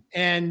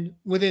 And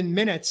within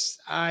minutes,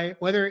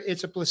 whether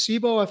it's a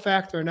placebo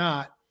effect or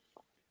not,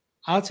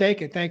 I'll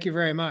take it. Thank you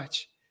very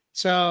much.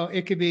 So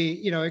it could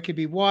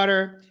be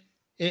water.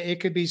 It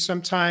could be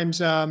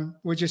sometimes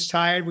we're just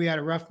tired. We had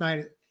a rough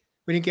night.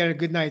 We didn't get a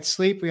good night's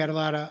sleep. We had a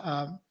lot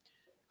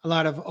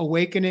of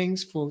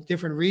awakenings for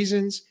different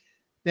reasons.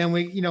 Then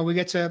we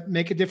get to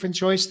make a different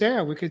choice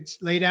there. We could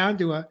lay down,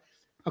 do a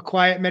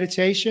quiet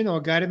meditation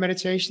or guided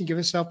meditation, give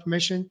ourselves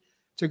permission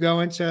to go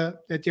into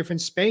a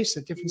different space,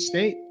 a different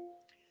state.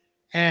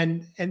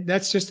 And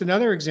that's just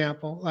another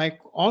example. Like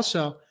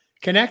also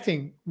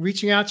connecting,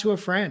 reaching out to a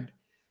friend,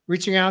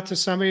 reaching out to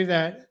somebody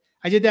that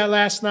I did that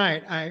last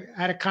night. I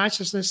had a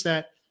consciousness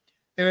that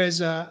there is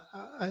a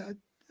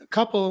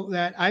couple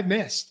that I've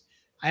missed.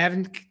 I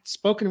haven't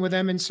spoken with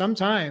them in some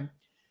time.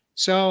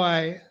 So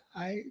I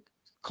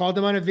called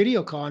them on a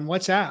video call on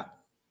WhatsApp.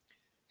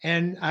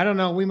 And I don't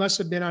know, we must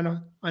have been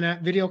on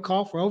that video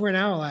call for over an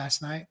hour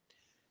last night.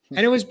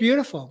 And it was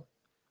beautiful.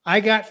 I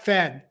got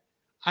fed.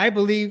 I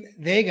believe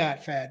they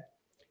got fed.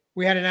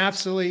 We had an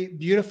absolutely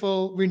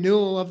beautiful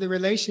renewal of the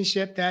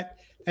relationship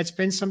that's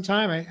been some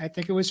time. I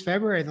think it was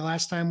February, the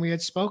last time we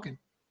had spoken.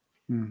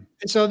 And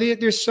so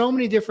there's so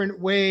many different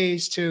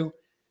ways to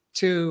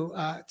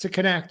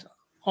connect,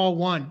 all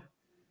one,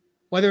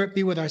 whether it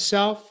be with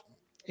ourselves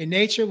in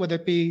nature, whether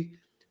it be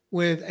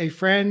with a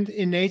friend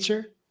in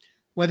nature,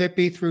 whether it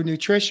be through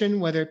nutrition,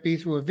 whether it be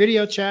through a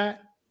video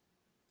chat,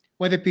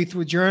 whether it be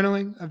through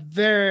journaling, a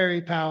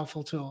very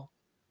powerful tool.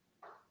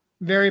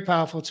 Very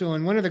powerful tool.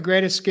 And one of the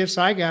greatest gifts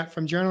I got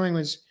from journaling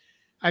was,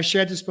 I've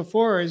shared this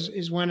before,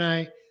 is when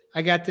I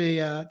got the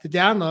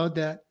download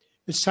that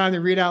it's time to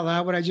read out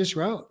loud what I just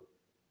wrote.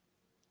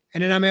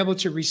 And then I'm able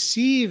to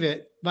receive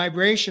it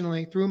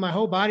vibrationally through my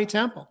whole body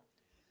temple.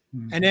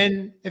 And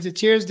then if the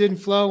tears didn't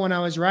flow when I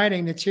was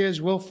writing, the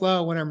tears will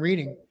flow when I'm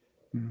reading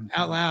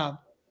out loud.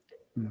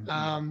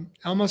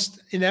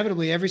 Almost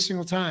inevitably every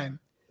single time.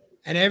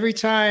 And every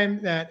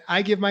time that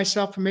I give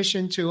myself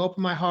permission to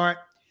open my heart,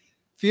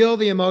 feel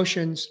the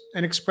emotions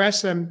and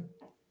express them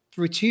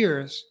through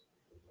tears,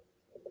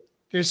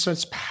 there's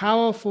such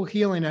powerful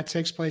healing that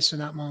takes place in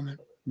that moment.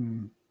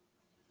 And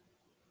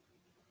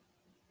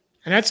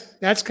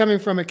that's coming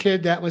from a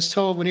kid that was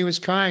told when he was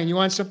crying, you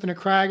want something to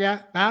cry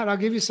about? I'll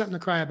give you something to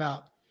cry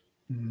about.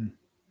 And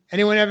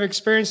Anyone ever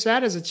experienced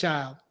that as a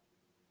child?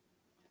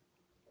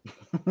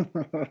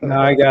 No,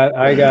 I got,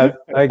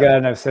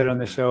 and I've said it on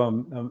the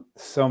show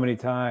so many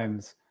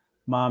times,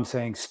 Mom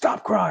saying,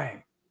 "Stop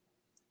crying."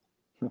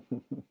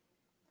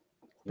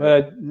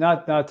 But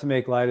not to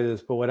make light of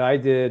this, but what I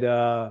did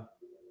the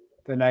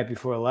night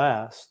before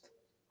last,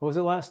 what was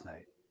it last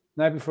night?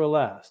 Night before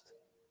last,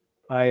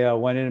 I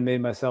went in and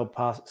made myself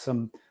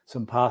some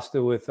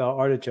pasta with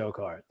artichoke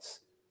hearts.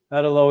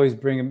 That'll always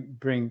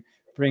bring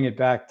it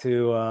back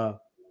to a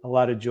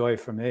lot of joy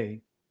for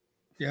me.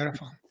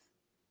 Beautiful.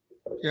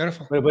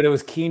 Beautiful. But it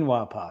was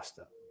quinoa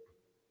pasta.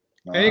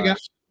 There you go.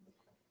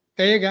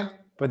 There you go.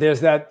 But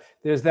there's that.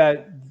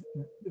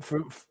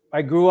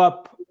 I grew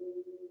up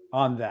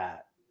on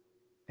that,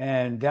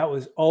 and that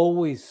was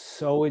always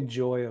so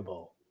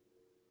enjoyable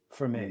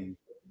for me.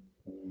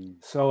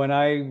 So when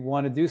I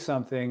want to do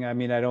something, I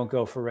mean, I don't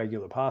go for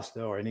regular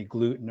pasta or any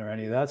gluten or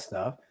any of that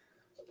stuff.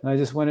 And I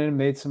just went in and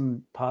made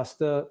some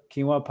pasta,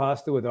 quinoa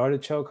pasta with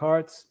artichoke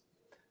hearts,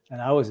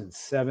 and I was in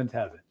seventh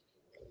heaven.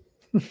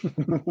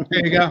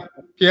 There you go.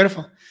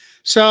 Beautiful.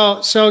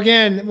 So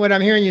again, what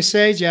I'm hearing you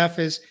say, Jeff,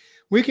 is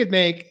we could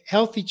make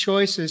healthy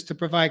choices to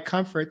provide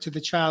comfort to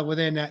the child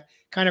within. That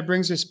kind of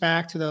brings us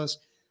back to those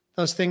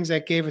things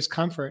that gave us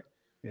comfort.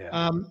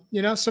 Yeah.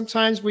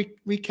 Sometimes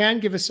we can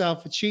give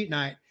ourselves a cheat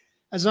night,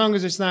 as long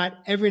as it's not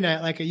every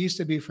night like it used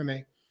to be for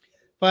me.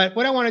 But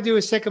what I want to do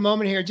is take a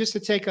moment here just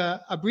to take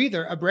a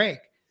breather, a break,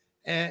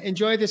 and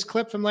enjoy this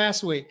clip from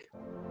last week.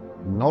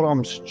 Not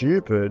I'm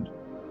stupid.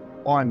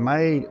 I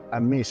made a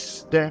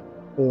misstep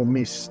or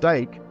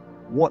mistake.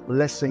 What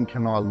lesson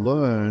can I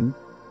learn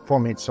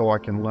from it so I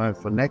can learn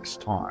for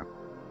next time?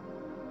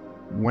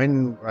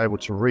 When we're able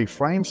to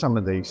reframe some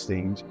of these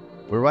things,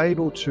 we're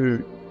able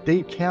to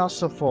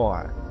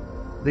decalcify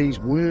these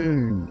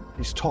wounds,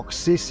 this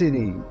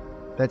toxicity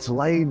that's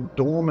laid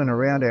dormant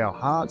around our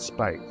heart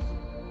space,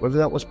 whether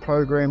that was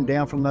programmed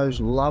down from those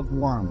loved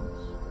ones,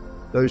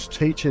 those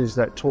teachers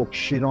that talk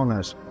shit on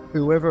us,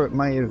 whoever it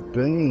may have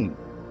been.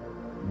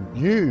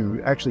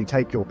 You actually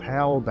take your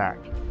power back.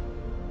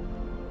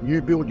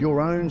 You build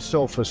your own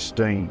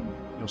self-esteem,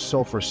 your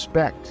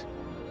self-respect.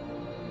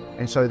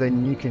 And so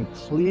then you can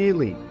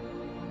clearly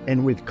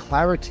and with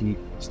clarity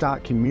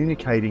start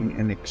communicating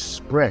and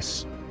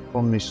express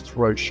from this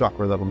throat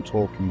chakra that I'm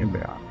talking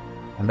about.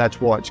 And that's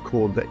why it's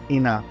called the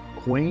inner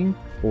queen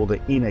or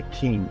the inner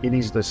king. It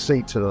is the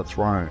seat to the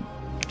throne.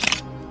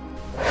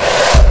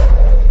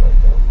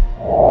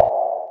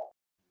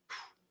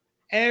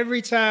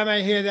 Every time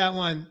I hear that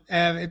one,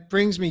 it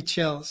brings me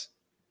chills.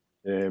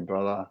 Yeah,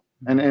 brother.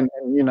 And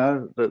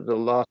the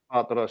last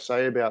part that I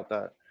say about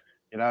that,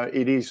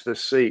 it is the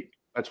seat.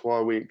 That's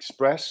why we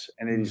express,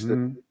 and it is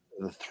the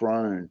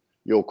throne,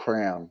 your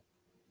crown.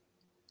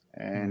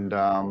 And,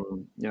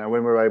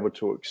 when we're able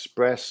to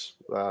express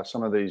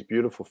some of these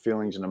beautiful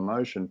feelings and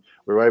emotion,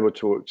 we're able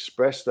to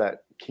express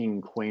that king,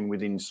 queen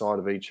within inside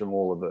of each and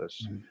all of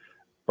us.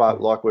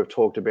 But like we've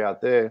talked about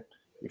there,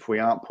 if we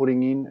aren't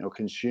putting in or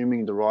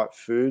consuming the right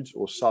foods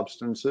or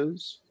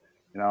substances,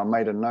 I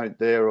made a note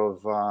there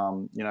of,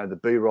 the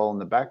B-roll in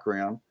the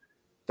background.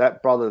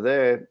 That brother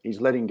there, he's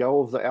letting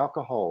go of the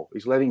alcohol.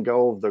 He's letting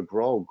go of the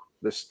grog,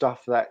 the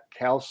stuff that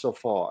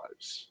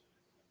calcifies,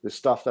 the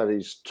stuff that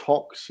is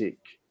toxic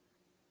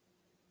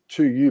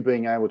to you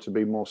being able to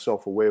be more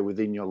self-aware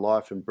within your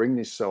life and bring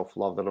this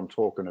self-love that I'm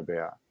talking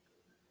about.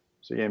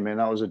 So, yeah, man,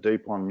 that was a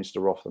deep one, Mr.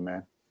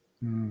 Rothman,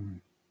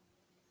 man.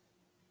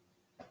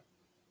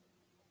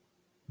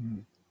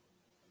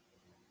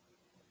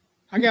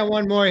 I got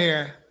one more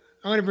here.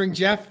 I want to bring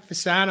Jeff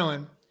Fasano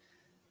in.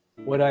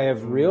 What I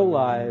have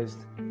realized,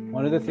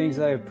 one of the things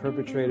that I have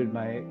perpetrated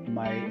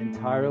my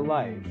entire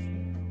life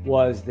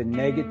was the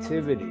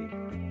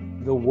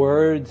negativity, the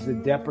words, the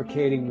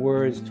deprecating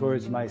words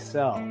towards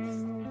myself,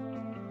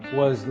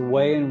 was the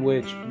way in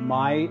which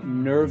my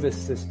nervous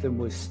system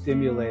was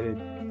stimulated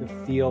to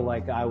feel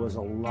like I was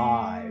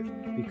alive,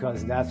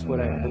 because that's what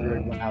I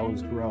heard when I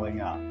was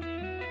growing up.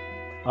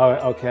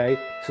 Okay,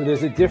 so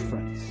there's a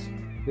difference.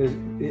 The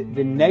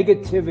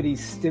negativity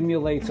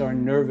stimulates our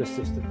nervous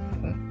system.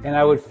 And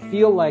I would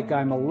feel like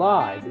I'm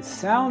alive. It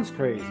sounds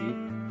crazy,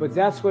 but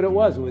that's what it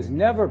was. It was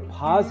never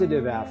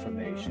positive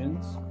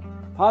affirmations.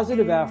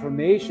 Positive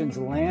affirmations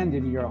land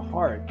in your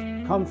heart,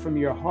 come from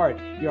your heart.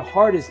 Your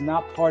heart is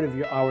not part of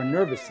our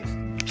nervous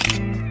system.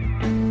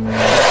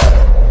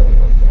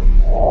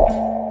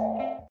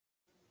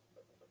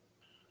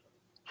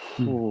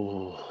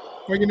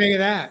 What do you make of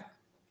that?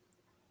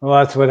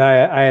 Well, that's what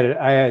I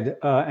had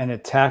an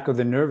attack of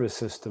the nervous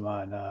system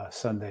on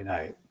Sunday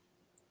night.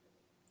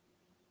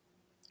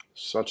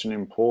 Such an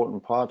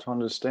important part to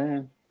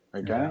understand.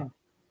 Again,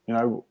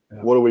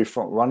 what are we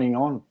running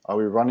on? Are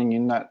we running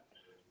in that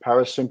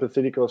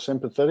parasympathetic or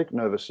sympathetic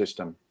nervous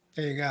system?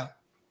 There you go.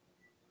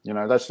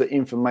 That's the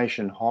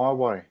information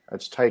highway.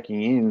 It's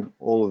taking in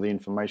all of the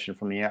information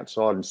from the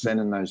outside and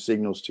sending those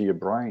signals to your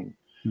brain.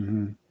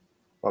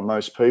 But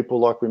most people,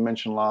 like we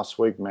mentioned last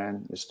week,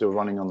 man, is still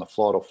running on the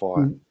flight or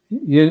fight.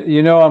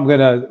 I'm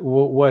gonna.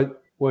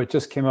 What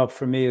just came up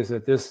for me is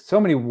that there's so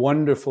many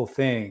wonderful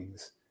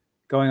things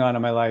going on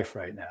in my life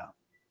right now.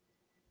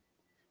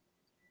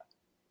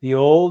 The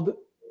old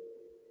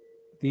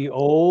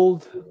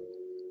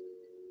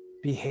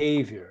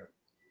behavior,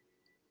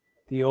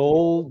 the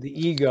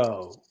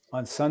ego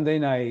on Sunday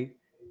night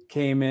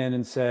came in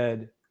and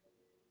said,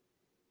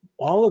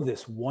 all of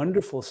this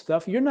wonderful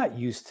stuff, you're not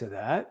used to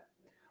that.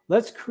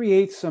 Let's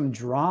create some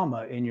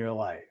drama in your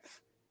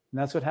life.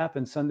 And that's what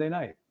happened Sunday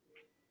night.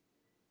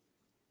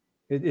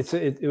 It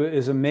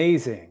is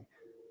amazing.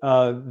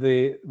 All of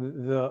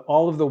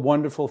the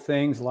wonderful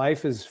things.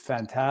 Life is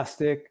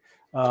fantastic.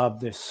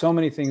 There's so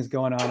many things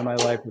going on in my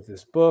life with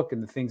this book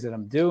and the things that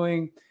I'm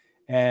doing,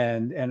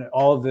 and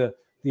all of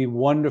the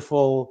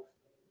wonderful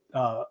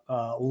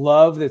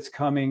love that's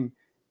coming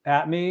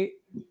at me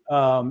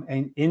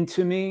and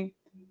into me.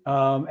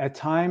 At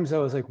times I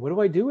was like, what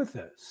do I do with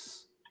this?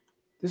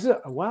 This is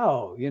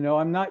wow,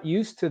 I'm not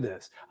used to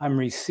this. I'm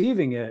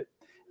receiving it.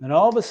 And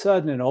all of a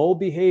sudden an old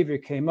behavior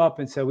came up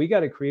and said, we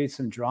got to create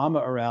some drama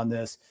around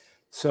this.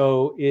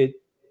 So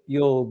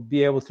you'll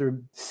be able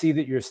to see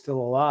that you're still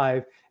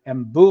alive.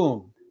 And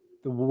boom,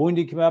 the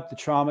wounding came up, the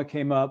trauma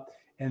came up,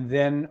 and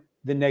then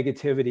the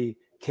negativity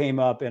came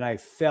up, and I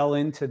fell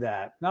into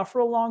that. Not for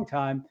a long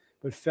time,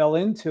 but fell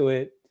into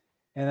it.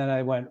 And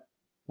then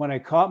when I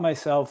caught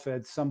myself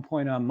at some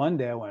point on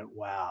Monday, I went,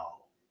 wow.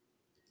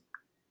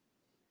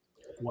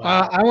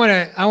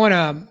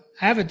 I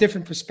have a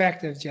different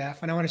perspective,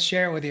 Jeff, and I want to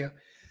share it with you.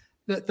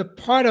 The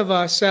part of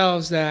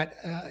ourselves that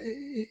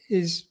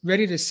is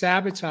ready to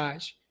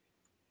sabotage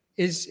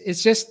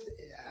it's just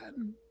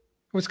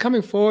what's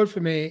coming forward for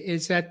me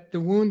is that the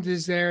wound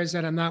is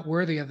that I'm not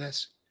worthy of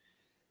this.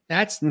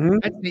 That's the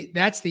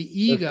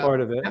ego. That's part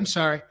of it. I'm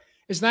sorry.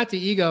 It's not the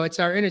ego. It's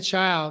our inner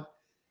child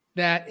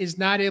that is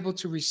not able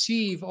to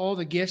receive all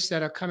the gifts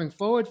that are coming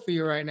forward for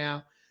you right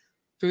now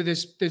through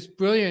this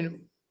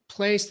brilliant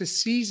place, the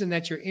season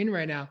that you're in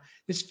right now.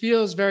 This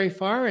feels very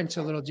foreign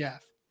to little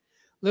Jeff.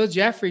 Little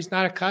Jeffrey's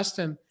not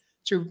accustomed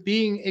to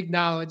being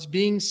acknowledged,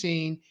 being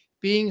seen,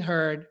 being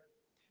heard,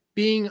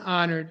 being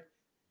honored,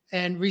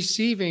 and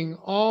receiving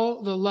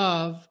all the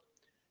love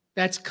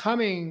that's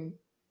coming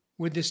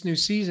with this new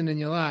season in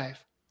your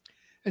life.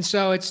 And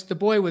so it's the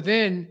boy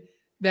within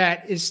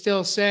that is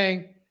still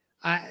saying,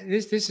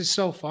 this is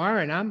so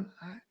foreign.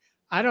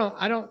 I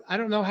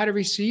don't know how to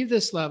receive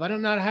this love. I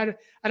don't know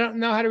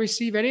how to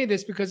receive any of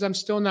this because I'm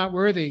still not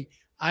worthy.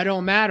 I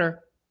don't matter.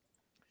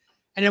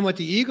 And then what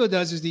the ego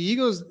does is the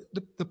ego's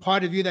the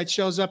part of you that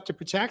shows up to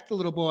protect the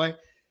little boy,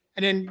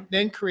 and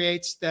then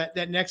creates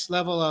that next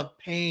level of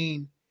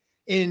pain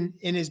in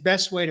his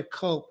best way to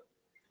cope,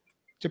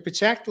 to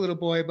protect the little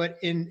boy. But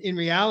in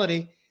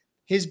reality,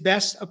 his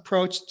best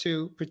approach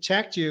to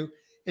protect you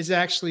is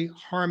actually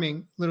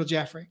harming little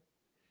Jeffrey.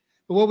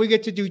 But what we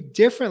get to do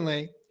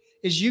differently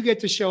is you get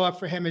to show up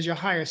for him as your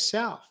higher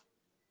self,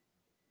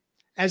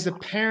 as the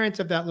parent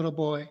of that little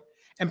boy,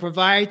 and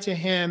provide to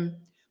him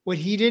what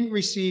he didn't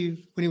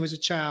receive when he was a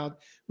child.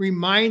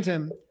 Remind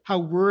him how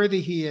worthy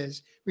he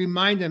is.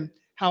 Remind him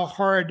how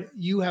hard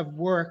you have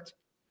worked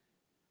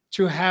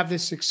to have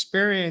this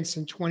experience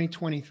in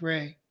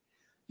 2023.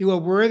 You are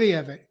worthy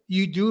of it.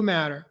 You do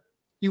matter.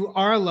 You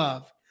are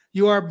loved.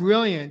 You are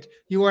brilliant.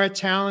 You are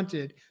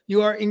talented.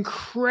 You are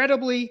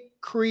incredibly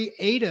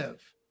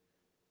creative.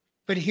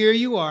 But here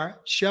you are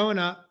showing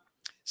up,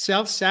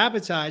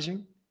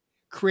 self-sabotaging,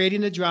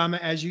 creating the drama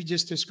as you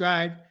just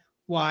described.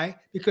 Why?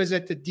 Because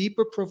at the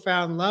deeper,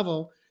 profound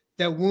level,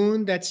 that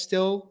wound that's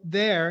still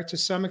there to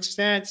some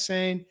extent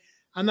saying,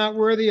 I'm not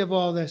worthy of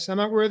all this. I'm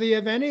not worthy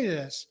of any of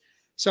this.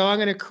 So I'm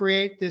going to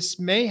create this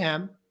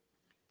mayhem,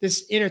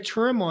 this inner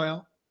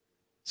turmoil,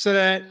 so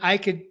that I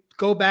could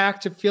go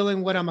back to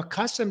feeling what I'm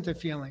accustomed to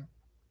feeling,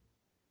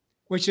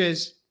 which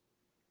is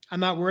I'm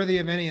not worthy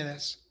of any of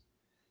this.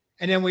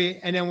 And then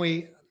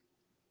we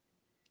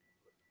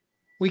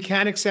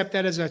can't accept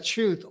that as our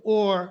truth,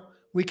 or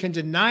we can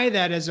deny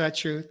that as our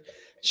truth.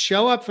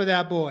 Show up for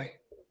that boy.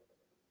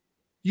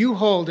 You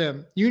hold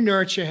him. You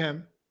nurture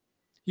him.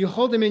 You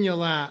hold him in your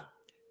lap.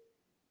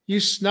 You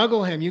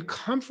snuggle him. You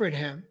comfort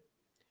him.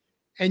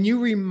 And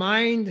you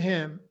remind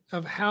him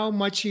of how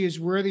much he is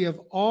worthy of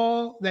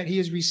all that he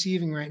is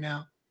receiving right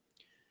now.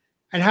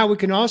 And how we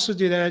can also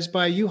do that is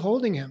by you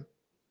holding him.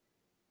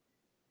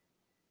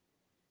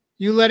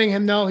 You letting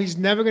him know he's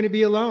never going to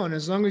be alone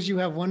as long as you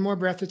have one more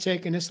breath to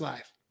take in this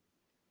life.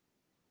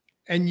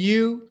 And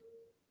you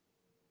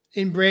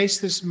embrace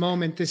this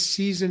moment, this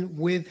season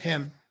with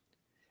him,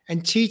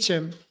 and teach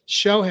him,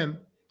 show him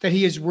that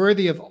he is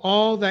worthy of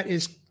all that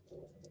is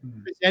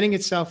presenting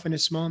itself in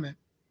this moment.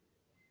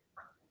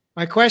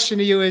 My question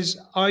to you is,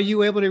 are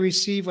you able to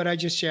receive what I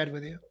just shared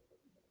with you?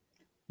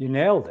 You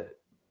nailed it.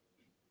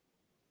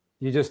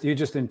 You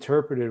just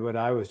interpreted what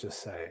I was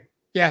just saying.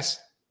 Yes.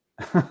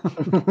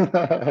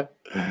 Yeah.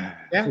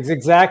 It's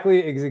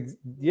exactly.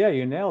 Yeah,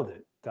 you nailed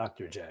it,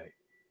 Dr. J.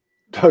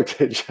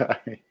 Dr.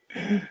 J.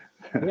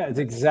 Yeah, it's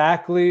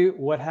exactly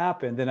what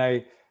happened.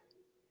 And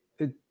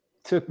it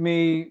took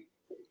me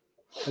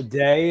a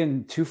day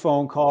and 2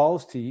 phone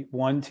calls,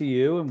 one to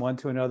you and one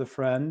to another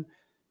friend,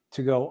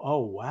 to go,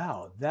 oh,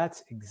 wow,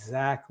 that's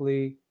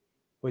exactly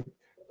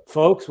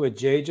Folks, what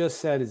Jay just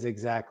said is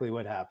exactly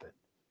what happened.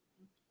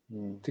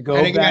 To go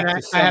And again,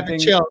 back to I have a something,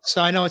 chill,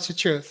 so I know it's the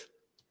truth.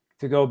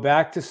 to go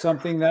back to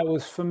something that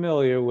was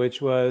familiar,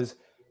 which was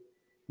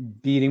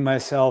beating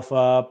myself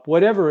up,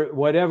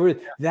 whatever.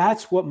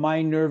 That's what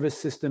my nervous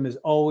system has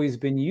always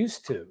been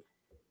used to.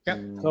 Yep.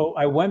 So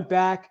I went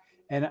back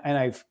and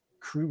I've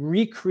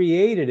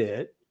recreated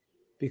it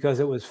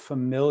because it was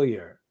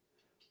familiar.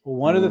 Well,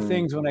 one of the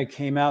things when I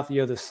came out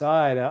the other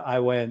side, I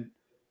went,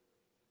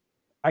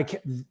 I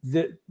can't,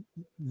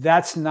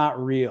 that's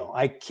not real.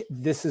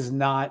 This is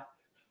not,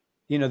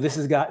 this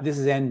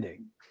is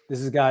ending.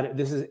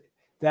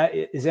 That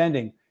is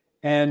ending.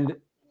 And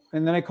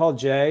then I called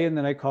Jay, and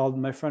then I called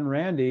my friend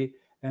Randy,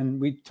 and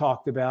we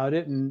talked about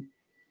it, and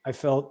I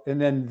felt, and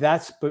then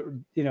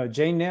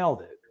Jay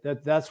nailed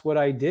it. That's what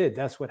I did.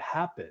 That's what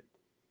happened,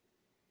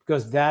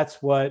 because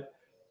that's what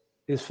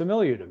is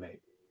familiar to me.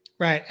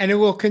 Right. And it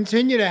will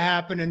continue to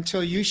happen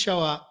until you show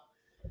up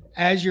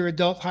as your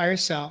adult higher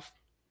self,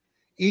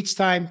 each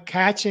time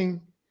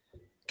catching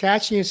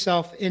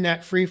yourself in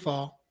that free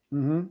fall.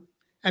 Mm-hmm.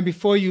 And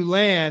before you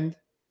land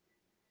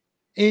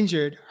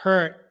injured,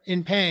 hurt,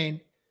 in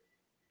pain,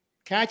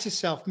 catch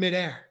yourself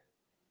midair.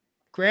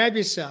 Grab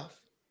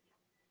yourself.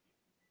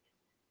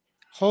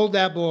 Hold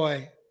that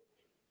boy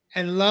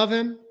and love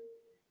him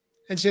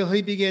until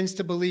he begins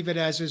to believe it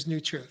as his new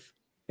truth.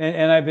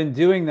 And I've been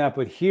doing that,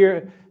 but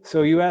here,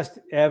 so you asked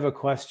Ev a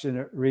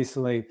question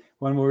recently.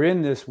 When we're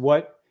in this,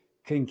 what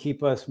can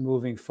keep us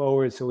moving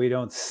forward so we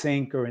don't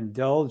sink or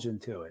indulge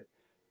into it?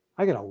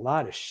 I got a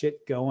lot of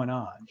shit going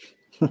on.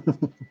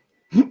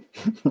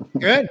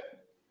 Good.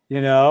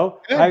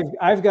 Good.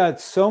 I've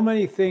got so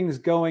many things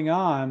going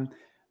on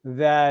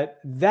that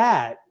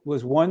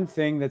was one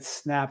thing that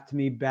snapped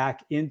me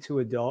back into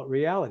adult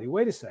reality.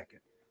 Wait a second.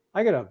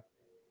 I got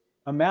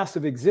a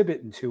massive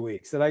exhibit in 2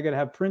 weeks that I got to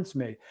have prints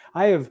made.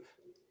 I have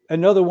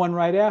another one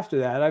right after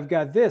that. I've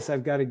got this.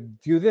 I've got to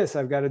do this.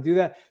 I've got to do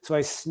that. So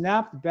I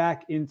snapped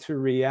back into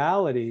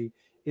reality,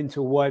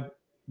 into what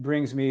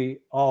brings me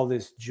all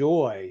this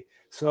joy.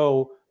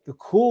 So the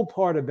cool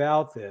part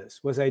about this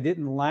was I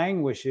didn't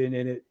languish in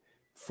it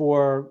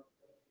for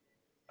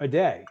a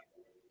day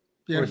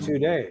or 2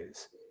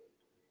 days.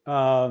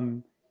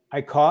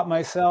 I caught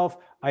myself.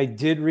 I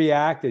did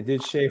react. I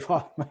did shave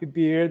off my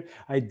beard.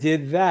 I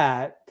did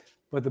that.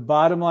 But the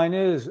bottom line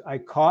is I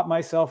caught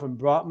myself and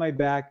brought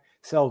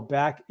myself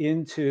back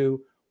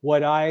into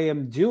what I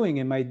am doing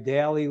in my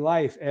daily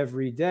life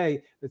every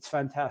day. It's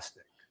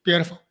fantastic.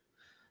 Beautiful.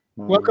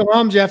 Welcome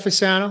home, Jeff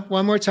Fasano.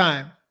 One more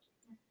time.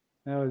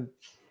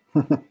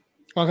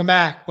 Welcome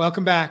back.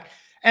 Welcome back.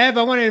 Ev,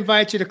 I want to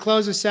invite you to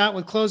close us out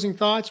with closing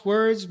thoughts,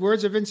 words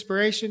of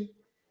inspiration.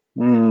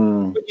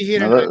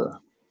 That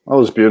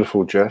was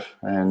beautiful, Jeff.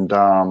 And,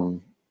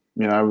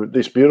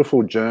 this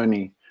beautiful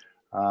journey,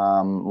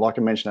 like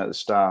I mentioned at the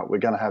start, we're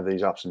going to have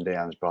these ups and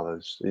downs,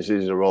 brothers. This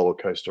is a roller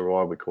coaster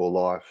ride we call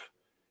life.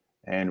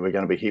 And we're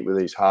going to be hit with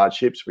these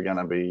hardships. We're going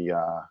to be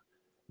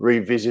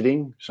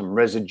revisiting some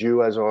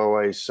residue, as I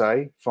always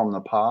say, from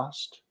the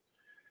past.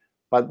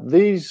 But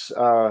these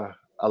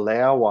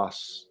allow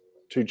us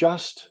to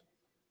just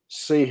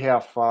see how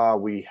far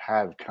we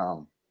have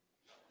come.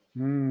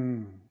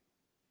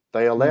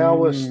 They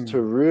allow us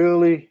to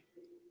really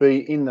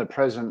be in the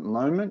present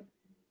moment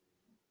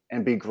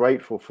and be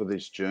grateful for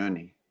this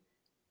journey.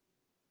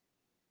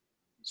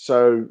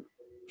 So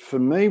for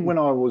me, when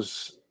I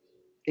was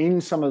in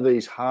some of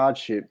these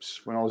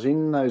hardships, when I was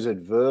in those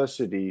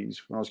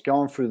adversities, when I was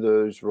going through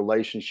those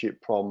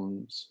relationship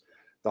problems,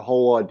 the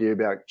whole idea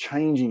about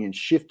changing and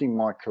shifting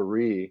my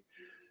career,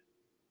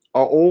 I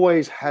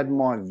always had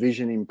my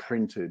vision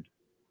imprinted.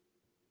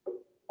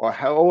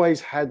 I always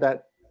had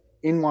that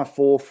in my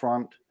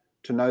forefront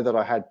to know that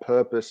I had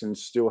purpose and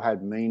still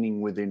had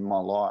meaning within my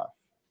life.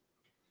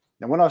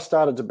 Now, when I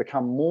started to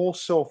become more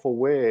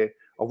self-aware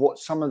of what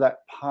some of that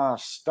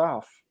past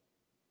stuff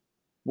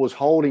was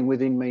holding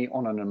within me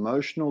on an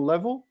emotional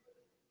level,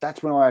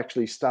 that's when I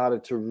actually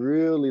started to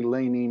really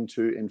lean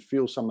into and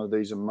feel some of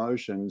these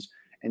emotions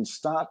and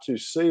start to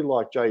see,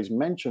 like Jay's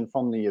mentioned,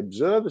 from the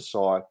observer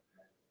side,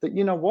 that,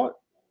 you know what?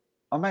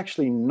 I'm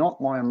actually not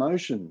my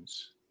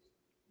emotions.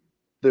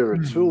 They're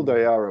a tool.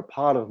 They are a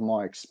part of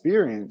my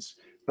experience,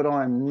 but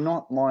I am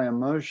not my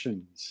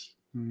emotions.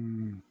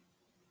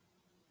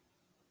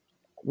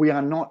 We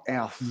are not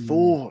our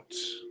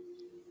thoughts.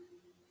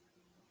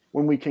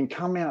 When we can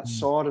come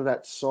outside of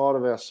that side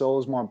of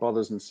ourselves, my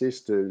brothers and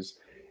sisters,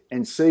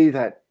 and see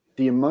that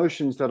the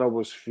emotions that I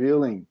was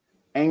feeling,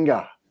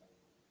 anger,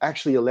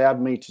 actually allowed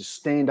me to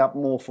stand up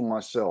more for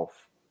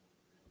myself.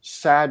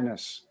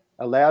 Sadness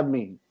allowed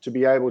me to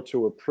be able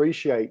to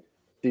appreciate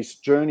this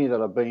journey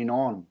that I've been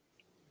on.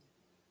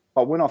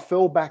 But when I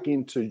fell back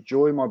into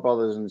joy, my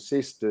brothers and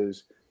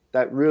sisters,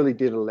 that really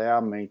did allow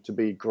me to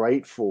be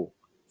grateful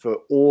for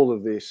all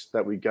of this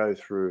that we go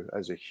through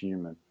as a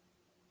human.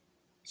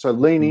 So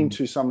lean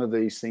into some of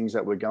these things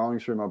that we're going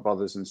through, my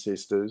brothers and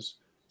sisters.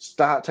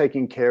 Start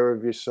taking care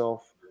of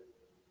yourself.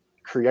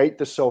 Create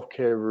the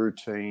self-care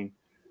routine.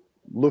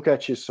 Look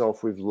at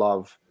yourself with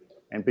love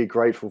and be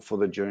grateful for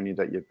the journey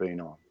that you've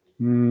been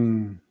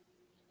on.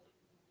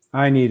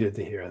 I needed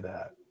to hear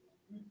that.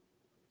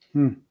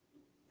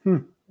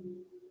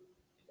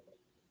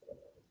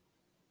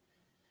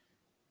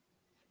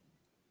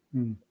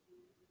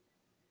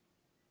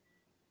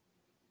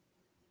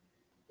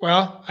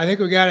 Well, I think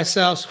we got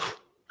ourselves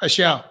a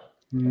show.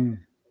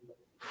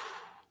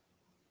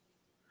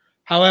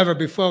 However,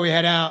 before we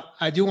head out,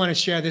 I do want to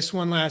share this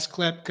one last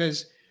clip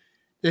because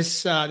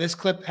this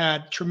clip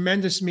had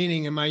tremendous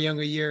meaning in my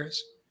younger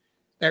years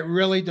that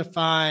really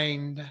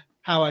defined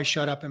how I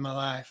showed up in my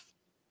life.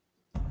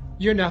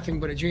 You're nothing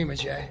but a dreamer,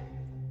 Jay.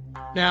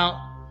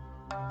 Now,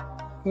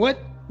 what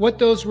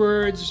those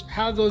words,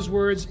 how those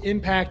words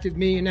impacted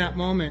me in that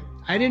moment,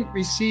 I didn't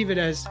receive it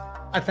as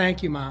a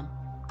thank you, Mom.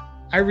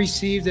 I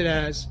received it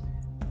as,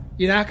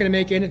 you're not going to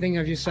make anything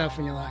of yourself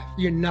in your life.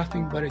 You're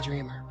nothing but a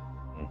dreamer.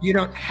 You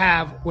don't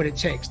have what it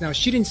takes. Now,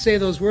 she didn't say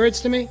those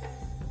words to me,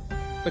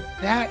 but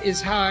that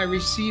is how I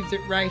received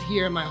it right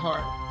here in my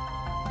heart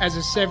as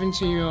a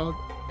 17-year-old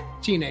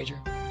teenager.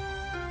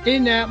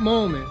 In that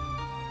moment,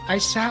 I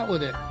sat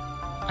with it.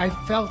 I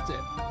felt it.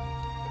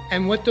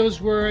 And what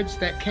those words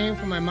that came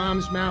from my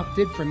mom's mouth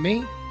did for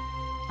me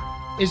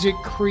is it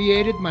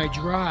created my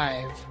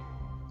drive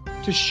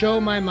to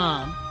show my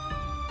mom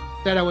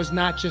that I was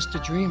not just a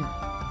dreamer,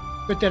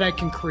 but that I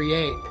can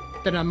create,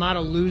 that I'm not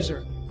a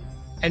loser.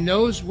 And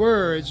those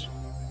words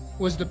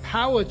was the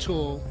power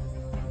tool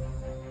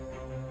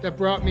that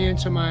brought me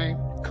into my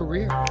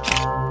career.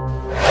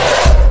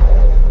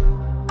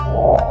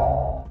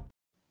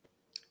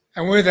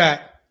 And with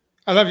that,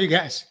 I love you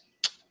guys.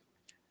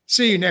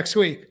 See you next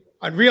week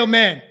on Real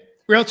Men,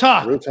 Real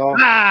Talk. Real Talk.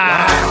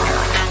 Ah!